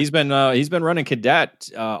 Exactly. So he's been running cadet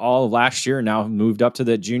all of last year. Now moved up to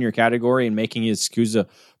the junior category and making his SKUSA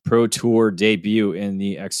Pro Tour debut in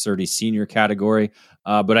the X30 senior category.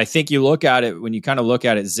 But I think you look at it when you kind of look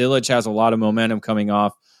at it. Zilich has a lot of momentum coming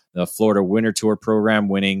off the Florida Winter Tour program,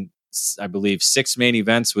 winning I believe 6 main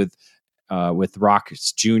events with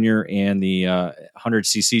Rocks Junior and the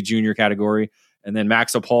 100cc junior category, and then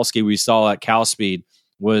Max Opolsky we saw at Cal Speed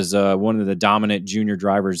was one of the dominant junior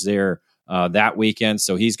drivers there. That weekend.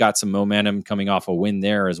 So he's got some momentum coming off a win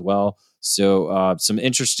there as well. So some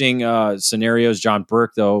interesting scenarios. John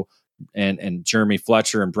Burke, though, and Jeremy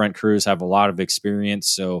Fletcher and Brent Cruz have a lot of experience.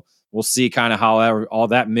 So we'll see kind of how all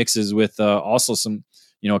that mixes with also some,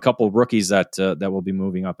 a couple of rookies that will be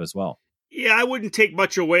moving up as well. Yeah, I wouldn't take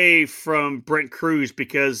much away from Brent Cruz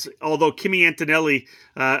because although Kimi Antonelli,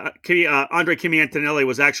 Andre Kimi Antonelli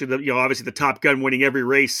was actually obviously the top gun, winning every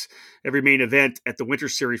race, every main event at the Winter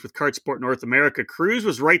Series with Kart Sport North America. Cruz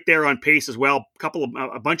was right there on pace as well,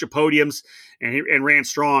 a bunch of podiums, and ran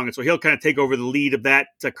strong, and so he'll kind of take over the lead of that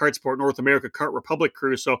Kart Sport North America Kart Republic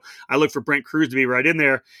crew. So I look for Brent Cruz to be right in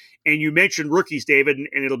there. And you mentioned rookies, David,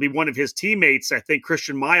 and it'll be one of his teammates, I think,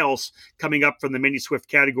 Christian Miles, coming up from the Mini Swift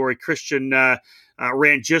category. Christian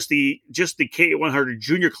ran just the K100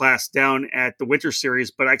 junior class down at the Winter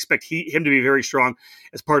Series, but I expect him to be very strong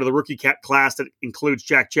as part of the rookie class that includes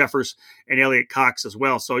Jack Jeffers and Elliot Cox as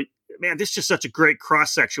well. So, man, this is just such a great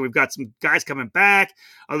cross-section. We've got some guys coming back,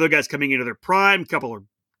 other guys coming into their prime, a couple of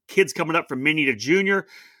kids coming up from mini to junior.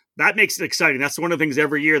 That makes it exciting. That's one of the things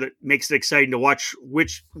every year that makes it exciting to watch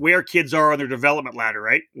where kids are on their development ladder,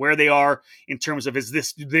 right? Where they are in terms of, is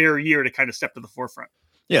this their year to kind of step to the forefront?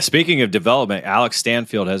 Yeah. Speaking of development, Alex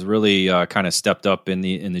Stanfield has really kind of stepped up in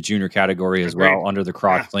the junior category as well under the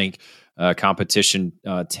Crosslink competition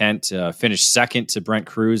tent. Finished second to Brent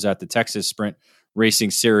Cruz at the Texas Sprint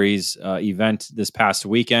Racing Series event this past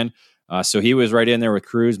weekend. So he was right in there with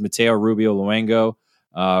Cruz. Mateo Rubio Luengo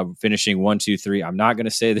finishing 1, 2, 3. I'm not going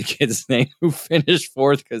to say the kid's name who finished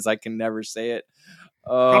 4th because I can never say it.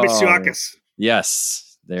 Probably Suakis.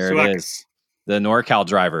 Yes, there it is. The NorCal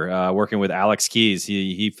driver working with Alex Keys.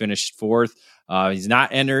 He finished 4th. He's not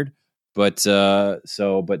entered, but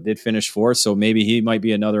did finish 4th. So maybe he might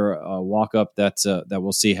be another walk up that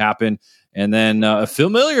we'll see happen. And then a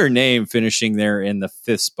familiar name finishing there in the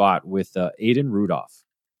 5th spot with Aiden Rudolph.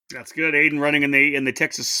 That's good. Aiden running in the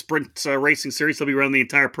Texas Sprint Racing Series. He'll be running the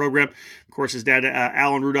entire program. Of course, his dad,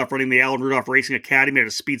 Alan Rudolph, running the Alan Rudolph Racing Academy at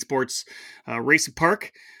a Speed Sports Racing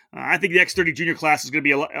Park. I think the X30 junior class is going to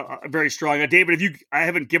be a very strong. David, I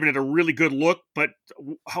haven't given it a really good look, but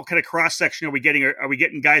how kind of cross section are we getting? Are we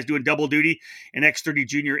getting guys doing double duty in X30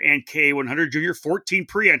 junior and K100 junior? 14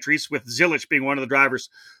 pre-entries with Zilich being one of the drivers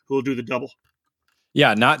who will do the double.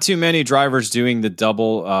 Yeah, not too many drivers doing the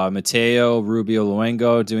double. Mateo Rubio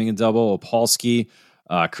Luengo doing a double. Opolsky,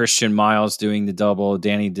 Christian Miles doing the double.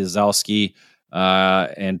 Danny Dazalski,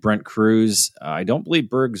 and Brent Cruz. I don't believe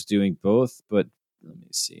Berg's doing both, but let me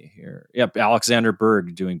see here. Yep, Alexander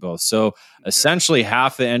Berg doing both. So essentially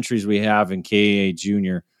half the entries we have in KA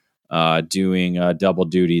Junior doing double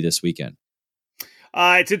duty this weekend.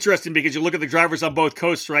 It's interesting because you look at the drivers on both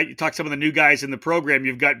coasts, right? You talk some of the new guys in the program.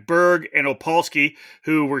 You've got Berg and Opolsky,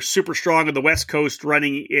 who were super strong on the West Coast,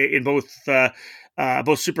 running in both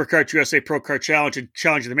both Supercard USA Pro Kart Challenge and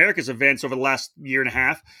Challenge of the Americas events over the last year and a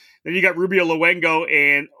half. Then you got Rubio Luengo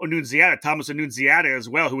and Thomas Annunziata as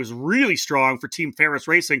well, who was really strong for Team Ferris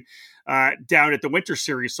Racing down at the Winter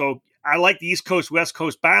Series. So I like the East Coast, West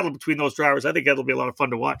Coast battle between those drivers. I think that'll be a lot of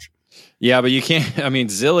fun to watch. Yeah, but you can't. I mean,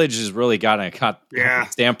 Zillage has really got a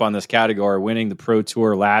stamp on this category, winning the Pro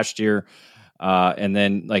Tour last year. And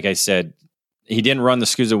then, like I said, he didn't run the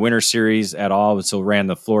SKUSA Winter Series at all, so ran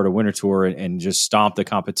the Florida Winter Tour and just stomped the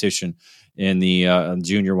competition in the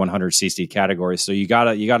junior 100cc category. So you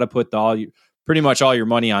gotta put pretty much all your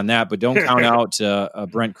money on that, but don't count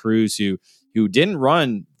out Brent Cruz, who didn't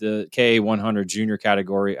run the KA 100 junior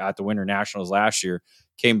category at the Winter Nationals last year,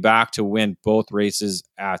 came back to win both races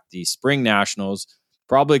at the Spring Nationals.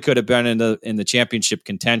 Probably could have been in the championship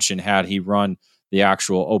contention had he run the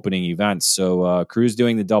actual opening events. So Cruz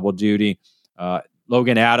doing the double duty.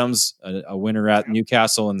 Logan Adams, a winner at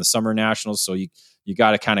Newcastle in the Summer Nationals. So you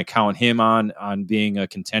got to kind of count him on being a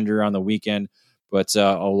contender on the weekend. But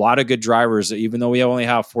a lot of good drivers, even though we only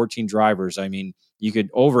have 14 drivers. I mean, you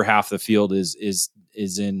could over half the field is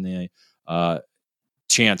in the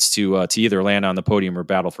chance to either land on the podium or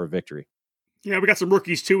battle for victory. Yeah, we got some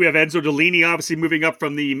rookies too. We have Enzo Delaney, obviously moving up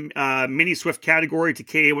from the mini Swift category to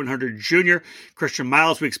KA 100 Junior. Christian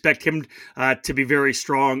Miles, we expect him to be very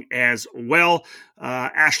strong as well.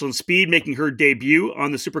 Ashlyn Speed making her debut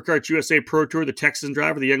on the Supercars USA Pro Tour, the Texan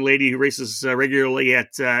driver, the young lady who races regularly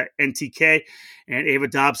at NTK, and Ava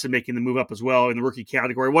Dobson making the move up as well in the rookie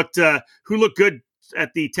category. Who looked good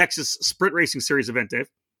at the Texas Sprint Racing Series event, Dave?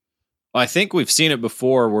 I think we've seen it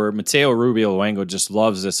before where Mateo Rubio Luengo just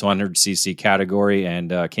loves this 100cc category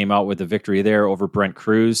and came out with a victory there over Brent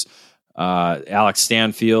Cruz. Alex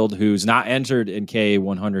Stanfield, who's not entered in KA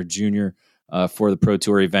 100 Junior for the Pro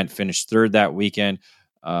Tour event, finished third that weekend.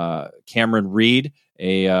 Cameron Reed,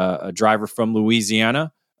 a driver from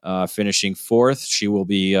Louisiana, finishing fourth. She will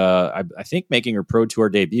be, I think, making her Pro Tour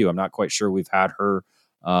debut. I'm not quite sure we've had her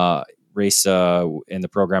race in the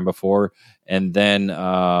program before. And then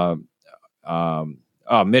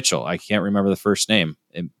Mitchell. I can't remember the first name.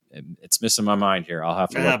 It's missing my mind here. I'll have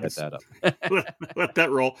to look at that up. let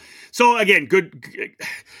that roll. So again, good.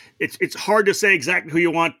 It's hard to say exactly who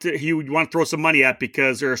you want to throw some money at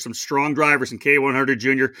because there are some strong drivers in K100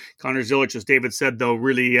 Junior. Connor Zillage, as David said, though,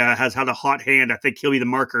 really has had a hot hand. I think he'll be the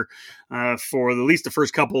marker for at least the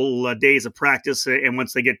first couple days of practice, and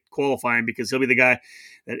once they get qualifying, because he'll be the guy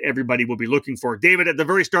that everybody will be looking for. David, at the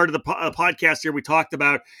very start of the podcast here, we talked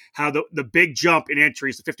about how the big jump in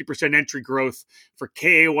entries, the 50% entry growth for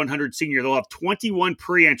KA100 Senior. They'll have 21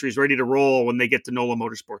 pre-entries ready to roll when they get to NOLA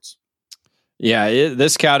Motorsports. Yeah,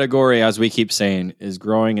 this category, as we keep saying, is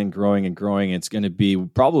growing and growing and growing. It's going to be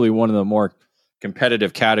probably one of the more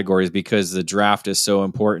competitive categories because the draft is so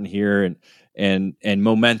important here and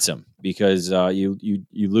momentum. Because you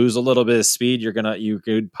lose a little bit of speed, you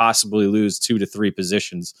could possibly lose 2 to 3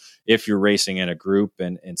 positions if you're racing in a group,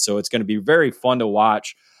 and so it's going to be very fun to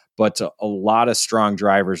watch. But a lot of strong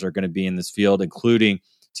drivers are going to be in this field, including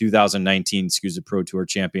 2019 SKUSA Pro Tour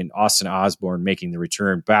champion Austin Osborne making the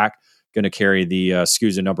return back, going to carry the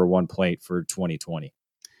SKUSA number 1 plate for 2020.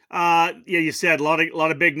 Yeah, you said a lot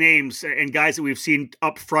of big names and guys that we've seen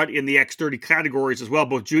up front in the X30 categories as well,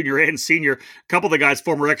 both junior and senior. A couple of the guys,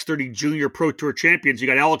 former X30 Junior Pro Tour champions. You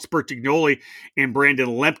got Alex Bertignoli and Brandon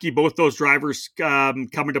Lemke, both those drivers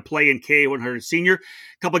coming to play in K100 Senior. A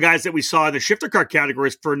couple of guys that we saw in the shifter car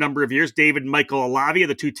categories for a number of years, David and Michael Alavia,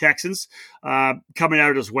 the two Texans, coming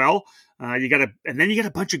out as well. You got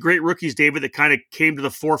a bunch of great rookies, David, that kind of came to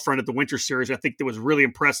the forefront at the Winter Series. I think that was really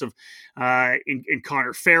impressive in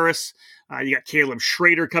Connor Ferris. You got Caleb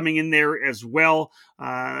Schrader coming in there as well.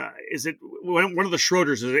 Is it one of the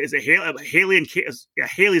Schroders? Is it Haley and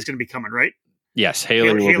Haley's going to be coming, right? Yes,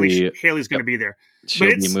 Haley's going to be there.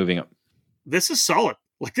 She'll be moving up. This is solid.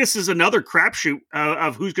 Like, this is another crapshoot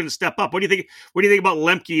of who's going to step up. What do you think? What do you think about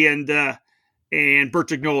Lemke and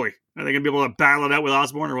Bertignoli? Are they going to be able to battle it out with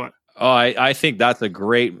Osborne or what? Oh, I think that's a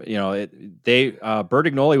great,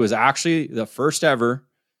 Bertignoli was actually the first ever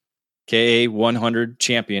KA 100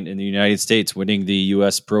 champion in the United States, winning the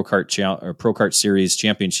U.S. Pro Kart Series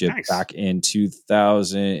championship back in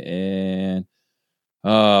 2000 and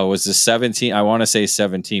was the 17? I want to say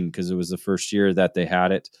 17 because it was the first year that they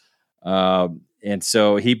had it. And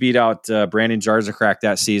so he beat out Brandon Jarzakrak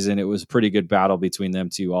that season. It was a pretty good battle between them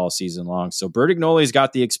two all season long. So Bertignoli's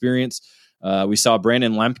got the experience. We saw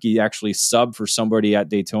Brandon Lemke actually sub for somebody at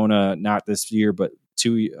Daytona, not this year, but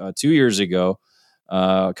two years ago.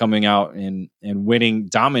 coming out and winning,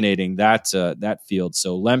 dominating that field.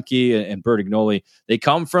 So Lemke and Bertagnoli, they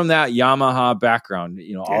come from that Yamaha background,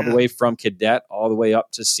 all the way from cadet all the way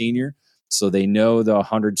up to senior. So they know the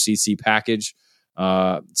 100cc package.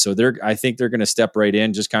 So I think they're going to step right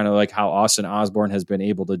in, just kind of like how Austin Osborne has been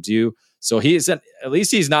able to do. So at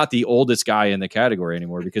least he's not the oldest guy in the category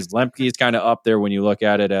anymore, because Lemke is kind of up there when you look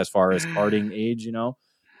at it as far as karting age,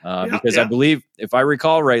 because I believe, if I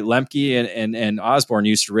recall right, Lemke and Osborne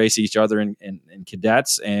used to race each other in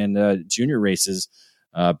cadets and junior races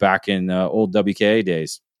back in old WKA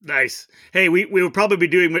days. Nice. Hey, we would probably be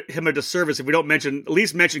doing him a disservice if we don't at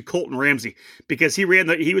least mention Colton Ramsey, because he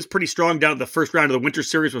was pretty strong down the first round of the Winter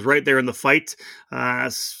Series, was right there in the fight.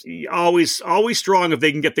 Always strong if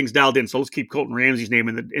they can get things dialed in. So let's keep Colton Ramsey's name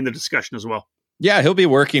in the discussion as well. Yeah, he'll be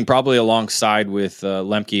working probably alongside with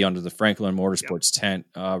Lemke under the Franklin Motorsports tent.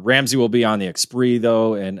 Ramsey will be on the Xpree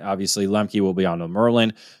though, and obviously Lemke will be on the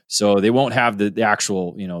Merlin. So they won't have the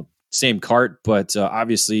actual same kart, but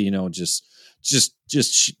obviously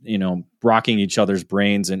just rocking each other's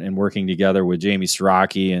brains and working together with Jamie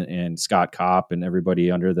Siraki and Scott Kopp and everybody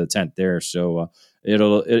under the tent there. So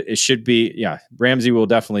it should be, Ramsey will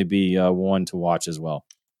definitely be one to watch as well.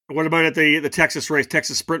 What about at the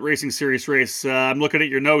Texas Sprint Racing Series race? I'm looking at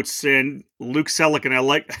your notes, and Luke Selleck, and I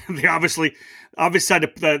like they obviously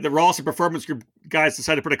decided the Rawlson Performance Group guys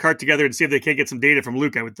decided to put a cart together and see if they can't get some data from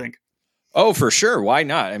Luke, I would think. Oh, for sure. Why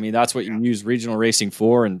not? I mean, that's what you use regional racing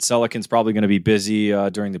for. And Selikin's probably going to be busy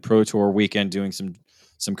during the Pro Tour weekend doing some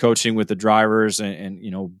coaching with the drivers and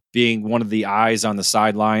being one of the eyes on the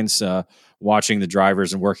sidelines, watching the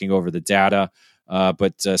drivers and working over the data.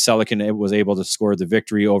 But Selikin was able to score the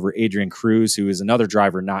victory over Adrian Cruz, who is another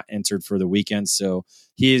driver not entered for the weekend. So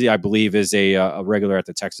he, I believe, is a regular at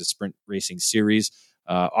the Texas Sprint Racing Series.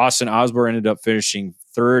 Austin Osborne ended up finishing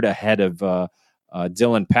third ahead of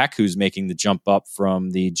Dylan Peck, who's making the jump up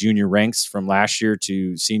from the junior ranks from last year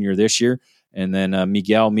to senior this year. And then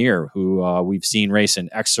Miguel Mir, who we've seen race in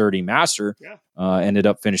X30 Master, ended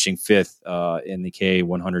up finishing fifth in the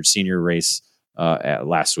K100 senior race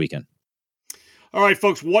last weekend. All right,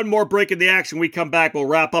 folks, one more break in the action. We come back, we'll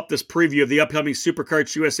wrap up this preview of the upcoming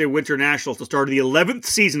SuperKarts USA Winter Nationals, the start of the 11th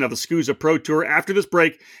season of the SCUSA Pro Tour. After this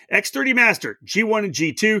break, X30 Master, G1 and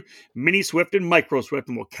G2, Mini Swift and Micro Swift,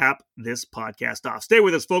 and we'll cap this podcast off. Stay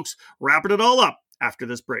with us, folks. Wrapping it all up after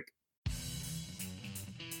this break.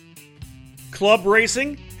 Club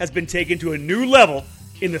racing has been taken to a new level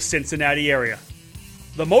in the Cincinnati area.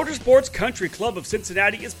 The Motorsports Country Club of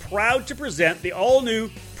Cincinnati is proud to present the all-new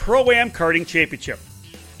Pro-Am Karting Championship.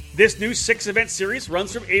 This new 6-event series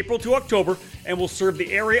runs from April to October and will serve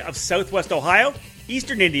the area of Southwest Ohio,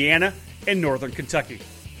 Eastern Indiana, and Northern Kentucky.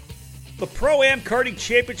 The Pro-Am Karting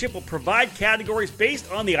Championship will provide categories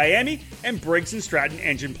based on the IAME and Briggs & Stratton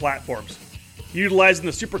engine platforms. Utilizing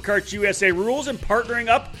the SuperKarts USA rules and partnering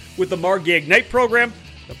up with the Margay Ignite program,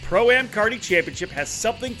 the Pro-Am Karting Championship has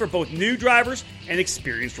something for both new drivers and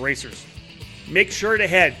experienced racers. Make sure to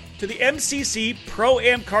head to the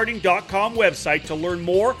MCCProAmKarting.com website to learn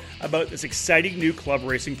more about this exciting new club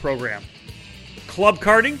racing program. Club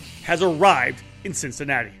karting has arrived in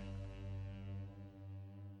Cincinnati.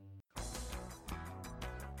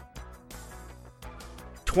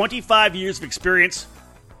 "25 years of experience,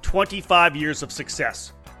 25 years of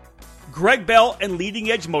success." Greg Bell and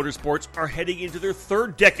Leading Edge Motorsports are heading into their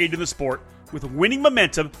third decade in the sport with winning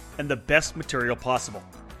momentum and the best material possible.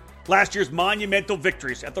 Last year's monumental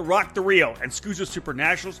victories at the Rock the Rio and SCUSA Super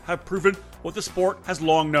Nationals have proven what the sport has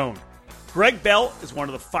long known. Greg Bell is one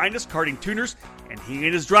of the finest karting tuners, and he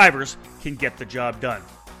and his drivers can get the job done.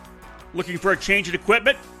 Looking for a change in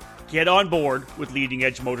equipment? Get on board with Leading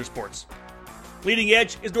Edge Motorsports. Leading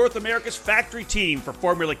Edge is North America's factory team for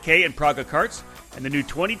Formula K and Praga karts, and the new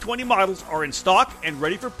 2020 models are in stock and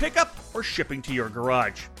ready for pickup or shipping to your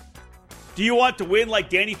garage. Do you want to win like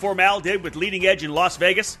Danny Formal did with Leading Edge in Las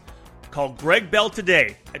Vegas? Call Greg Bell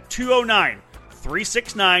today at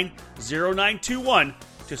 209-369-0921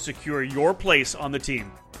 to secure your place on the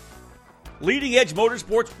team. Leading Edge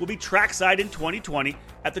Motorsports will be trackside in 2020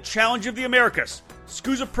 at the Challenge of the Americas,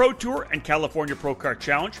 SCUSA Pro Tour and California Pro Kart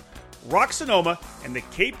Challenge, Rock Sonoma, and the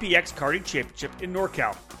KPX Karting Championship in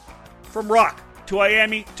NorCal. From Rock to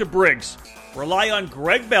IAME to Briggs, rely on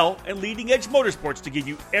Greg Bell and Leading Edge Motorsports to give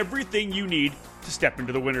you everything you need to step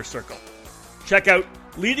into the winner's circle. Check out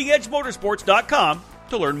leadingedgemotorsports.com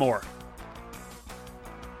to learn more.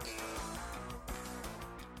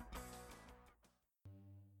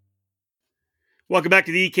 Welcome back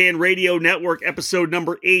to the EKN Radio Network, episode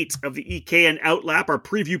number 8 of the EKN Outlap, our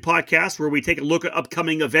preview podcast where we take a look at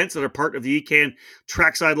upcoming events that are part of the EKN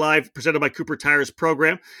Trackside Live presented by Cooper Tires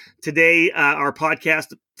program. Today, our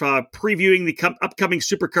podcast previewing the upcoming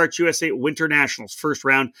SuperKarts USA Winter Nationals, first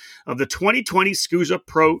round of the 2020 SCUSA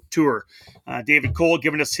Pro Tour. David Cole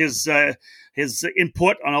giving us his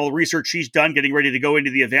input on all the research he's done getting ready to go into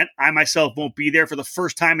the event. I myself won't be there for the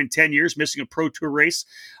first time in 10 years, missing a Pro Tour race,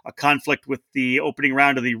 a conflict with the opening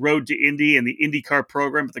round of the Road to Indy and the IndyCar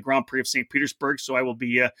program at the Grand Prix of St. Petersburg. So I will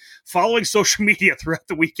be following social media throughout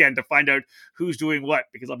the weekend to find out who's doing what,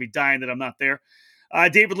 because I'll be dying that I'm not there.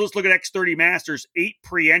 David, let's look at X30 Masters, 8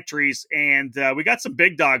 pre-entries, and we got some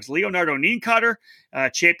big dogs. Leonardo Nienkater,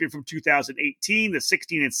 champion from 2018, the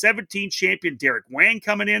 16 and 17 champion, Derek Wang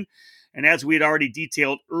coming in. And as we had already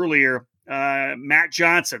detailed earlier, Matt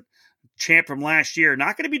Johnson, champ from last year,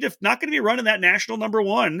 not going to be running that national number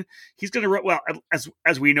one. He's going to run, well,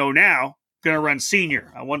 as we know now, going to run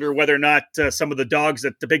senior. I wonder whether or not some of the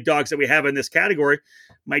big dogs that we have in this category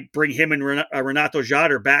might bring him and Renato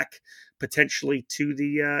Jader back potentially to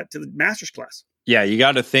the Masters class. Yeah, you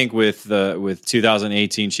got to think with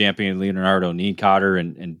 2018 champion Leonardo Nienkater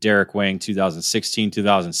and Derek Wang, 2016,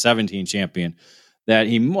 2017 champion, that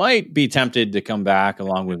he might be tempted to come back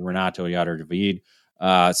along with Renato Jader.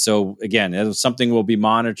 So again, it's something we'll be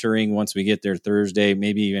monitoring once we get there Thursday,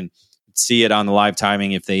 maybe even see it on the live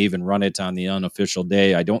timing if they even run it on the unofficial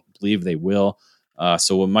day. I don't believe they will.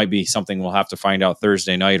 So it might be something we'll have to find out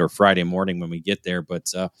Thursday night or Friday morning when we get there.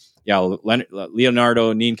 But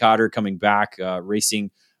Leonardo Nienkater coming back,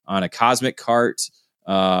 racing on a Cosmic kart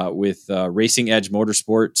with Racing Edge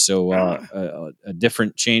Motorsport. So a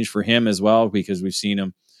different change for him as well, because we've seen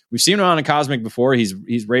him on a Cosmic before.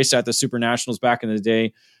 He's raced at the Super Nationals back in the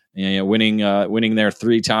day, winning there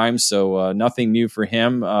 3 times. So nothing new for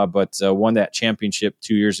him, but won that championship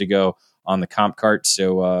 2 years ago on the comp kart.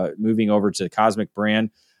 So moving over to the Cosmic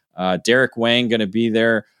brand, Derek Wang going to be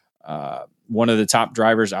there. One of the top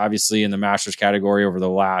drivers, obviously, in the Masters category over the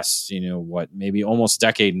last, maybe almost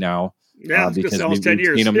decade now. Yeah, because almost 10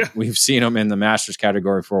 years. We've seen him in the Masters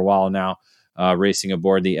category for a while now, racing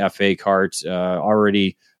aboard the FA kart,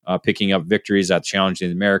 already picking up victories at Challenge of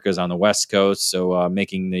the Americas on the West Coast. So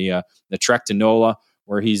making the trek to NOLA,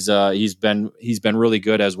 where he's been really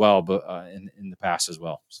good as well, but in the past as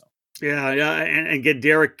well. So. Yeah, and get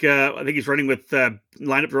Derek. I think he's running with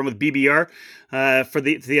lineup to run with BBR for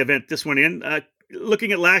the event. This one in.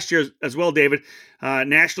 Looking at last year as well, David,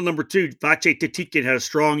 national number 2, Vache Titikin had a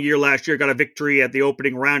strong year last year. Got a victory at the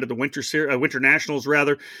opening round of the Winter Nationals,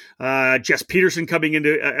 rather. Jess Peterson coming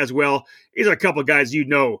into as well. These are a couple of guys that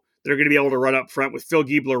are going to be able to run up front with Phil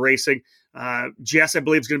Giebler racing. Jess, I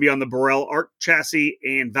believe, is going to be on the Borel Art chassis,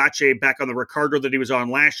 and Vache back on the Ricardo that he was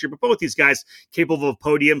on last year. But both these guys capable of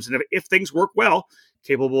podiums, and if things work well,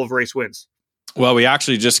 capable of race wins. Well, we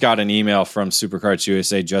actually just got an email from SuperKarts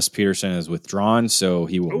USA. Jess Peterson is withdrawn, so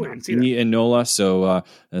he will not be in NOLA. So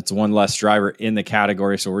that's one less driver in the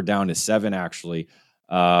category. So we're down to 7, actually.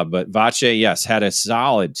 But Vache, yes, had a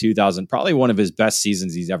solid 2000, probably one of his best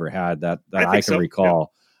seasons he's ever had that I can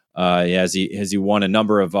recall. Yeah. As he won a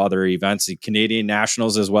number of other events, the Canadian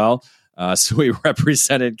Nationals as well. So we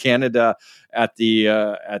represented Canada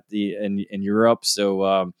in Europe.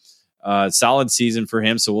 So solid season for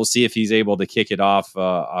him. So we'll see if he's able to kick it off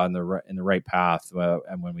in the right path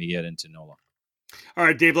and when we get into NOLA. All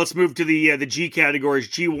right, Dave, let's move to the G categories,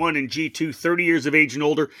 G1 and G2, 30 years of age and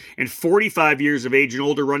older, and 45 years of age and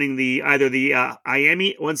older, running either the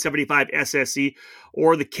IAME 175 SSE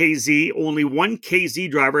or the KZ. Only one KZ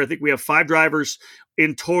driver. I think we have 5 drivers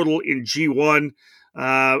in total in G1.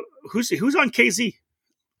 Who's on KZ?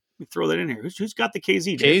 Let me throw that in here. Who's got the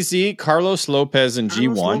KZ? Dave? KZ, Carlos Lopez in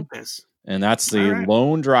G1. Lopez. And that's the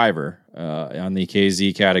lone driver on the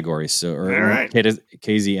KZ category,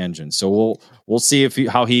 KZ engine. So we'll see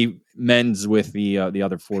how he mends with the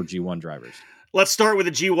other 4 G1 drivers. Let's start with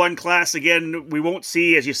the G1 class. Again, we won't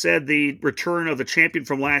see, as you said, the return of the champion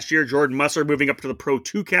from last year, Jordan Musser, moving up to the Pro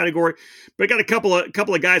 2 category. But I got a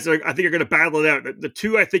couple of guys that I think are going to battle it out. The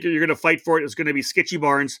 2 I think you're going to fight for it is going to be Skitchy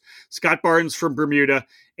Barnes, Scott Barnes from Bermuda,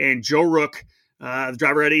 and Joe Rook, the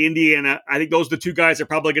driver out of Indiana. I think those are the 2 guys that are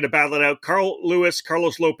probably going to battle it out. Carl Lewis,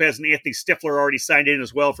 Carlos Lopez, and Anthony Stifler already signed in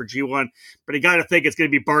as well for G1. But you got to think it's going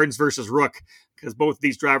to be Barnes versus Rook, because both of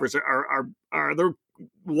these drivers are they're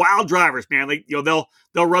wild drivers, man. They'll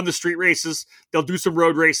run the street races, they'll do some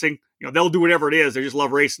road racing, they'll do whatever it is. They just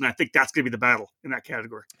love racing. I think that's going to be the battle in that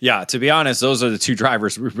category. Yeah, to be honest, those are the 2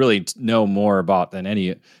 drivers we really know more about than any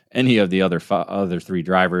of the other 3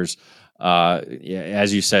 drivers.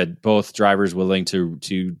 as you said, both drivers willing to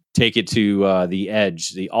take it to the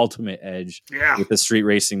edge, the ultimate edge, with the street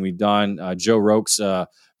racing we've done. Joe Roke's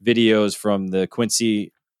videos from the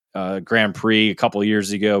Quincy Grand Prix a couple of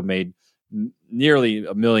years ago made nearly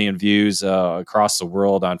 1 million views across the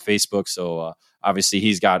world on Facebook. So obviously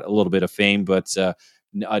he's got a little bit of fame, but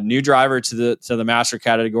a new driver to the master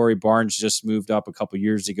category. Barnes just moved up a couple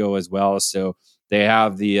years ago as well. So they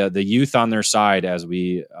have the youth on their side as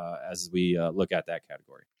we look at that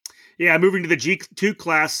category. Yeah, moving to the G2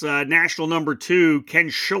 class, national number 2, Ken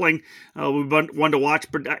Schilling, will be one to watch.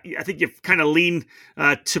 But I think you kind of lean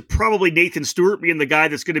to probably Nathan Stewart being the guy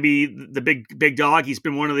that's going to be the big dog. He's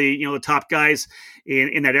been one of the top guys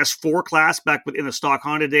in that S4 class back in the stock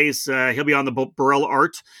Honda days. He'll be on the Borel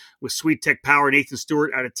Art with Sweet Tech Power. Nathan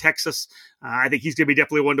Stewart out of Texas. I think he's going to be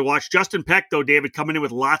definitely one to watch. Justin Peck, though, David, coming in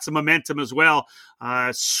with lots of momentum as well,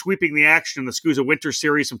 sweeping the action in the SKUSA Winter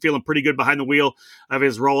Series and feeling pretty good behind the wheel of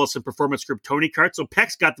his Rawlison Performance Group Tony Kart. So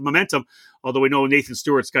Peck's got the momentum, although we know Nathan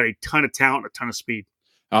Stewart's got a ton of talent, a ton of speed.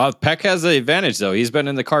 Peck has the advantage, though. He's been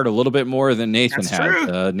in the kart a little bit more than Nathan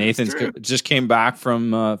has. Nathan's just came back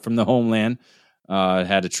from the homeland,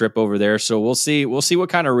 had a trip over there. So we'll see what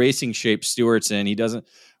kind of racing shape Stewart's in.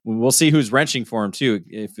 We'll see who's wrenching for him too.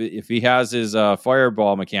 If he has his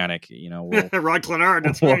fireball mechanic, Rod Clenard.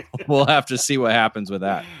 That's right. We'll have to see what happens with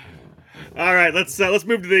that. All right, let's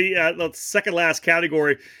move to the second last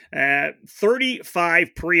category.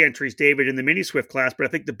 35 pre-entries, David, in the Mini Swift class. But I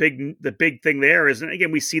think the big thing there is, and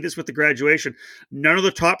again, we see this with the graduation. None of the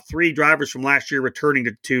top 3 drivers from last year returning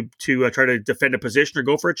to try to defend a position or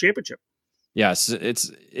go for a championship. Yes,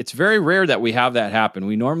 it's very rare that we have that happen.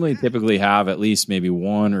 We normally typically have at least maybe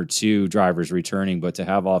 1 or 2 drivers returning, but to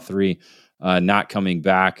have all 3 not coming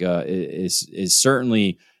back is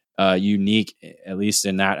certainly unique, at least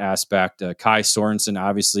in that aspect. Kai Sorensen,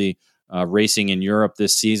 obviously racing in Europe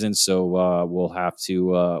this season, so we'll have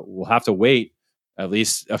to wait at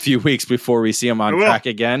least a few weeks before we see him on track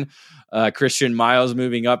again. Christian Miles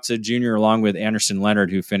moving up to junior along with Anderson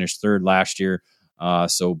Leonard, who finished 3rd last year.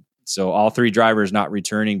 So all 3 drivers not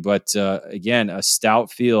returning, but again, a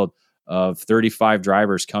stout field of 35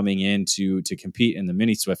 drivers coming in to compete in the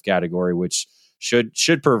Mini Swift category, which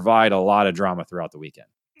should provide a lot of drama throughout the weekend.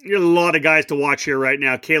 A lot of guys to watch here right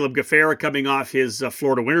now. Caleb Gaffera coming off his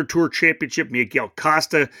Florida Winter Tour Championship. Miguel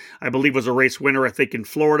Costa, I believe, was a race winner, I think, in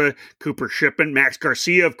Florida. Cooper Shipman. Max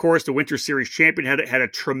Garcia, of course, the Winter Series champion, had a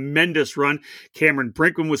tremendous run. Cameron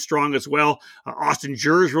Brinkman was strong as well. Austin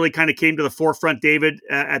Jers really kind of came to the forefront, David,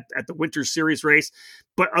 at the Winter Series race.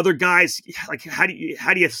 But other guys, like how do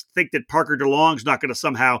you think that Parker DeLong's not going to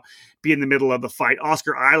somehow be in the middle of the fight?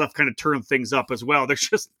 Oscar Ilef kind of turned things up as well. There's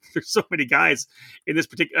so many guys in this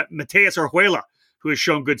particular. Mateus Orjuela, who has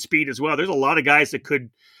shown good speed as well. There's a lot of guys that could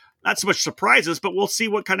not so much surprise us, but we'll see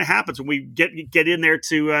what kind of happens when we get in there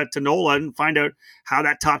to NOLA and find out how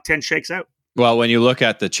that top 10 shakes out. Well, when you look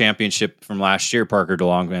at the championship from last year, Parker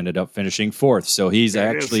DeLong ended up finishing 4th, so he's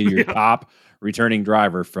actually your top returning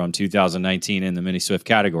driver from 2019 in the Mini Swift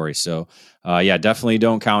category. So, definitely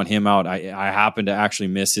don't count him out. I happened to actually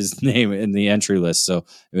miss his name in the entry list, so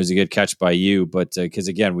it was a good catch by you. But because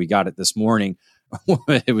again, we got it this morning,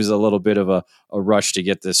 it was a little bit of a rush to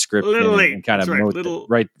get the script and kind of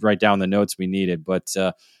write down the notes we needed. But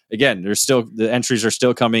again, the entries are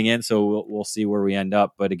still coming in, so we'll see where we end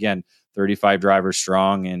up. But again, 35 drivers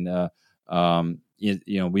strong, and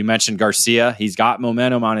we mentioned Garcia. He's got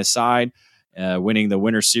momentum on his side. Winning the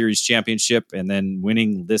Winter Series championship and then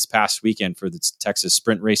winning this past weekend for the Texas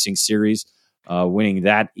Sprint Racing Series, winning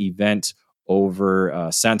that event over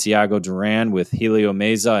Santiago Duran with Helio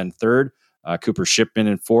Meza in 3rd, Cooper Shipman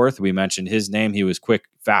in 4th. We mentioned his name. He was quick,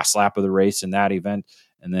 fast lap of the race in that event.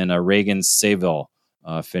 And then Reagan Seville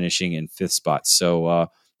finishing in 5th spot. So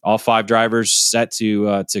all 5 drivers set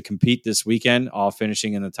to compete this weekend, all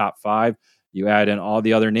finishing in the top 5. You add in all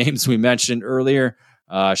the other names we mentioned earlier.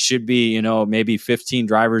 Should be, maybe 15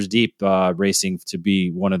 drivers deep racing to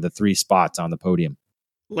be one of the 3 spots on the podium.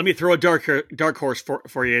 Let me throw a dark horse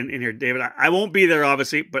for you in here, David. I won't be there,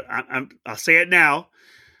 obviously, but I'll say it now.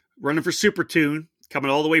 Running for Super Tune,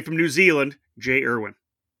 coming all the way from New Zealand, Jay Irwin.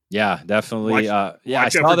 Yeah, definitely. I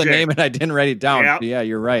saw the name and I didn't write it down. Yep. Yeah,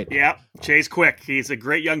 you're right. Yeah, Jay's quick. He's a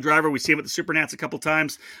great young driver. We see him at the Supernats a couple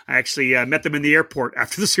times. I actually met them in the airport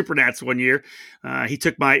after the Supernats one year. He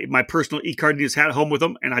took my personal e-Cardenas hat home with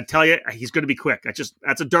him, and I tell you, he's going to be quick.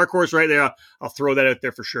 That's a dark horse right there. I'll throw that out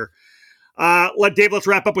there for sure. Let's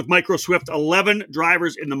wrap up with Micro Swift. 11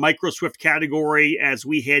 drivers in the Micro Swift category as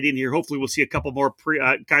we head in here. Hopefully we'll see a couple more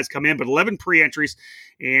guys come in, but 11 pre-entries.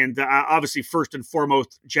 And obviously, first and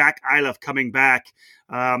foremost, Jack Iliff coming back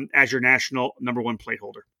as your national number one plate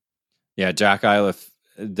holder. Yeah, Jack Iliff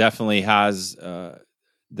definitely has the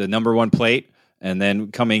number one plate, and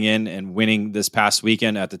then coming in and winning this past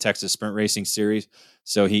weekend at the Texas Sprint Racing Series.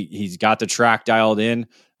 So he's got the track dialed in,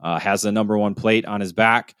 has the number one plate on his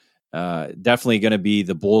back. Definitely going to be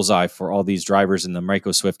the bullseye for all these drivers in the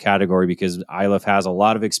Micro Swift category, because Iliff has a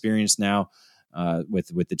lot of experience now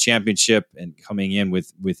with the championship and coming in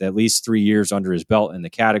with at least 3 years under his belt in the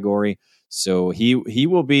category. So he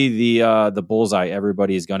will be the bullseye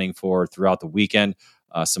everybody is gunning for throughout the weekend.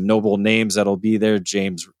 Some notable names that'll be there: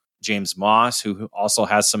 James Moss, who also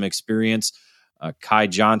has some experience. Kai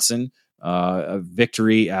Johnson, a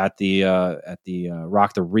victory at the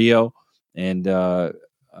Rock the Rio, and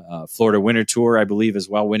Florida Winter Tour, I believe, as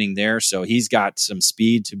well, winning there. So he's got some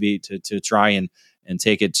speed to try and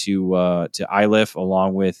take it to Iliff,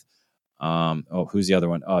 along with who's the other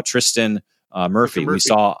one? Tristan Murphy. We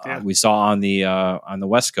saw on the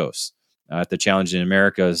West Coast at the Challenge in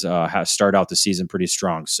Americas start out the season pretty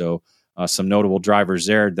strong. So some notable drivers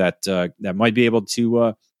there that might be able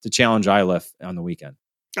to challenge Iliff on the weekend.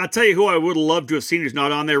 I'll tell you who I would love to have seen who's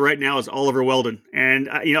not on there right now is Oliver Weldon. And,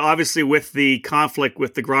 obviously with the conflict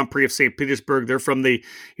with the Grand Prix of St. Petersburg, they're from the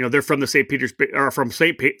St. Petersburg, or from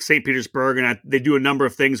St. Petersburg, and they do a number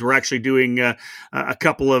of things. We're actually doing a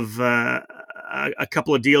couple of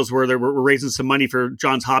deals where we're raising some money for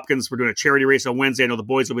Johns Hopkins. We're doing a charity race on Wednesday. I know the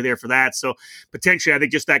boys will be there for that. So potentially, I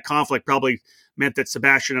think just that conflict probably meant that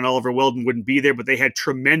Sebastian and Oliver Weldon wouldn't be there, but they had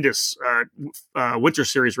tremendous Winter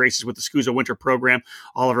Series races with the SCUSA Winter program.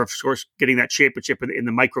 Oliver, of course, getting that championship in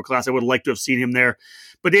the micro class. I would like to have seen him there.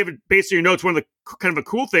 But David, based on your notes, one of the kind of a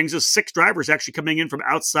cool things is 6 drivers actually coming in from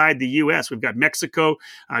outside the U.S. We've got Mexico,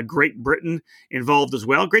 Great Britain involved as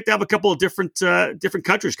well. Great to have a couple of different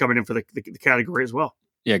countries coming in for the category as well.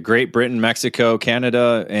 Yeah, Great Britain, Mexico,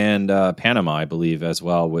 Canada, and Panama, I believe, as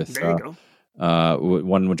well. With there you go.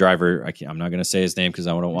 One driver, I'm not going to say his name because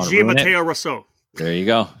I don't want to ruin it. Mateo Rousseau. There you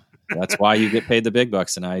go. That's why you get paid the big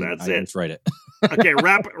bucks, and I just write it. Okay,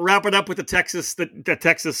 wrap it up with the Texas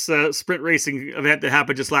sprint racing event that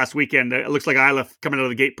happened just last weekend. It looks like Iliff coming out of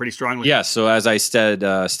the gate pretty strongly. Yeah, so as I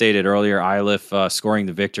stated earlier, Iliff scoring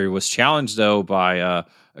the victory was challenged though by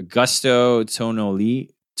Augusto Toniolo.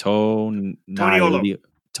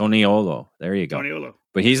 There you go. Toniolo.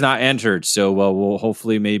 But he's not entered, so we'll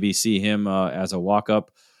hopefully maybe see him as a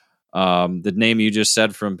walk-up. The name you just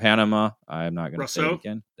said from Panama, I'm not going to say it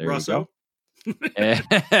again. There you go.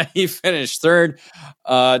 He finished third.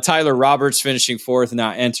 Tyler Roberts finishing fourth,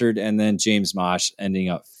 not entered, and then James Moss ending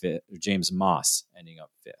up fifth.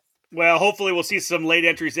 Well, hopefully we'll see some late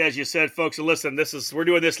entries, as you said, folks. And listen, we're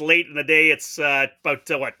doing this late in the day. It's about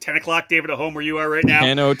 10 o'clock, David, at home where you are right now.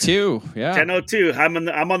 10:02. Yeah, 10:02.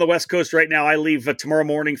 I'm on the West Coast right now. I leave tomorrow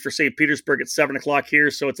morning for St. Petersburg at 7 o'clock here,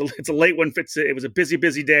 so it's a late one. It was a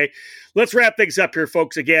busy day. Let's wrap things up here,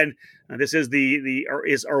 folks. Again, this is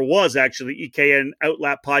was actually EKN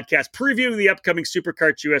Outlap podcast previewing the upcoming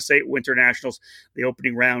SuperKarts USA Winter Nationals, the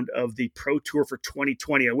opening round of the Pro Tour for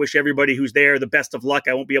 2020. I wish everybody who's there the best of luck.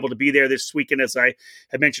 I won't be able to be there this weekend, as I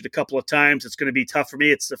have mentioned a couple of times. It's going to be tough for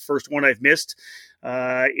me. It's the first one I've missed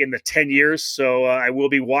in the 10 years. So I will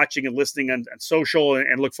be watching and listening on social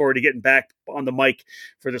and look forward to getting back on the mic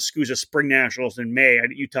for the SCUSA Spring Nationals in May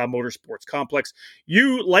at Utah Motorsports Complex.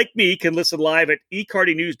 You, like me, can listen live at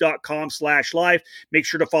ekartingnews.com/live. Make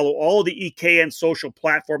sure to follow all the EKN social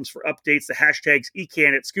platforms for updates. The hashtags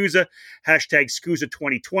EKN at SCUSA, hashtag SCUSA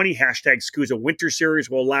 2020, hashtag SCUSA Winter Series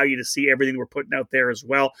will allow you to see everything we're putting out there as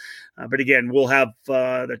well. But again, we'll have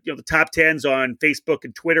the top 10s on Facebook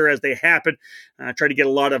and Twitter as they happen. Try to get a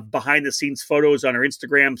lot of behind-the-scenes photos on our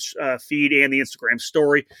Instagram feed and the Instagram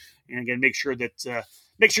story. And again, make sure you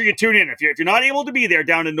tune in. If you're not able to be there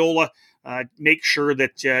down in NOLA, make sure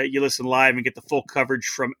that you listen live and get the full coverage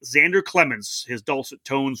from Xander Clemens. His dulcet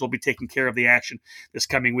tones will be taking care of the action this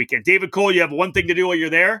coming weekend. David Cole, you have one thing to do while you're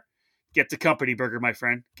there. Get the company burger, my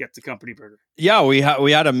friend. Get the company burger. Yeah, we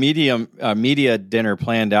had a media dinner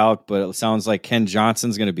planned out, but it sounds like Ken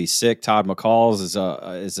Johnson's going to be sick. Todd McCalls is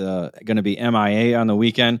going to be MIA on the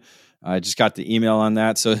weekend. I just got the email on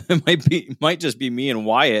that, so it might just be me and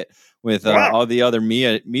Wyatt with all the other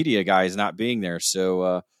media guys not being there.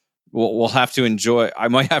 So we'll have to enjoy. I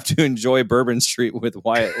might have to enjoy Bourbon Street with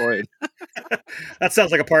Wyatt Lloyd. That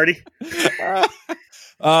sounds like a party.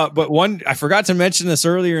 But I forgot to mention this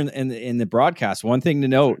earlier in the broadcast. One thing to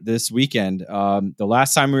note this weekend, the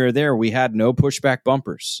last time we were there, we had no pushback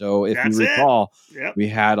bumpers. So if you recall, we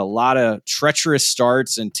had a lot of treacherous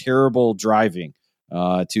starts and terrible driving.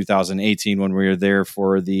 2018 when we were there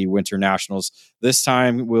for the Winter Nationals. This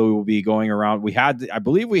time we will be going around. I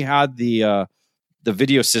believe we had the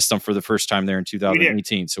video system for the first time there in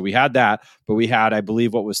 2018. So we had that, but we had, I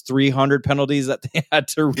believe, what was 300 penalties that they had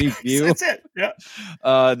to review. That's it.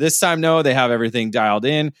 Yeah. This time, no, they have everything dialed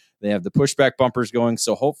in. They have the pushback bumpers going.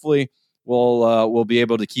 So hopefully we'll be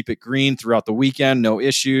able to keep it green throughout the weekend, no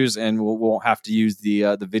issues, and we won't have to use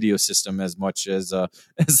the video system as much as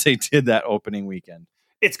they did that opening weekend.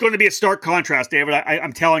 It's going to be a stark contrast, David.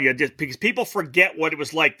 I'm telling you, just because people forget what it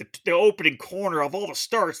was like. The opening corner of all the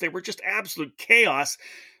starts, they were just absolute chaos.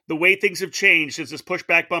 The way things have changed since this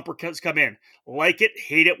pushback bumper has come in. Like it,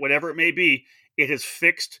 hate it, whatever it may be, it has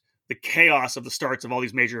fixed the chaos of the starts of all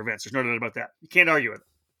these major events. There's no doubt about that. You can't argue with it.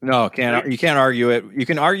 No, you can't argue it. You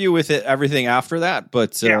can argue with it everything after that,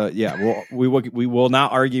 but we will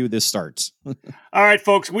not argue this starts. All right,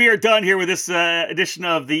 folks, we are done here with this edition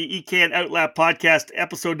of the EKN Outlap podcast,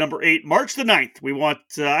 episode number 8, March the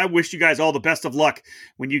 9th. I wish you guys all the best of luck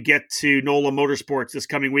when you get to NOLA Motorsports this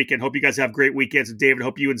coming weekend. Hope you guys have great weekends, and David,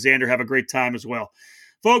 hope you and Xander have a great time as well.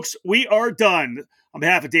 Folks, we are done. On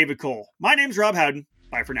behalf of David Cole, my name's Rob Howden.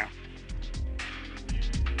 Bye for now.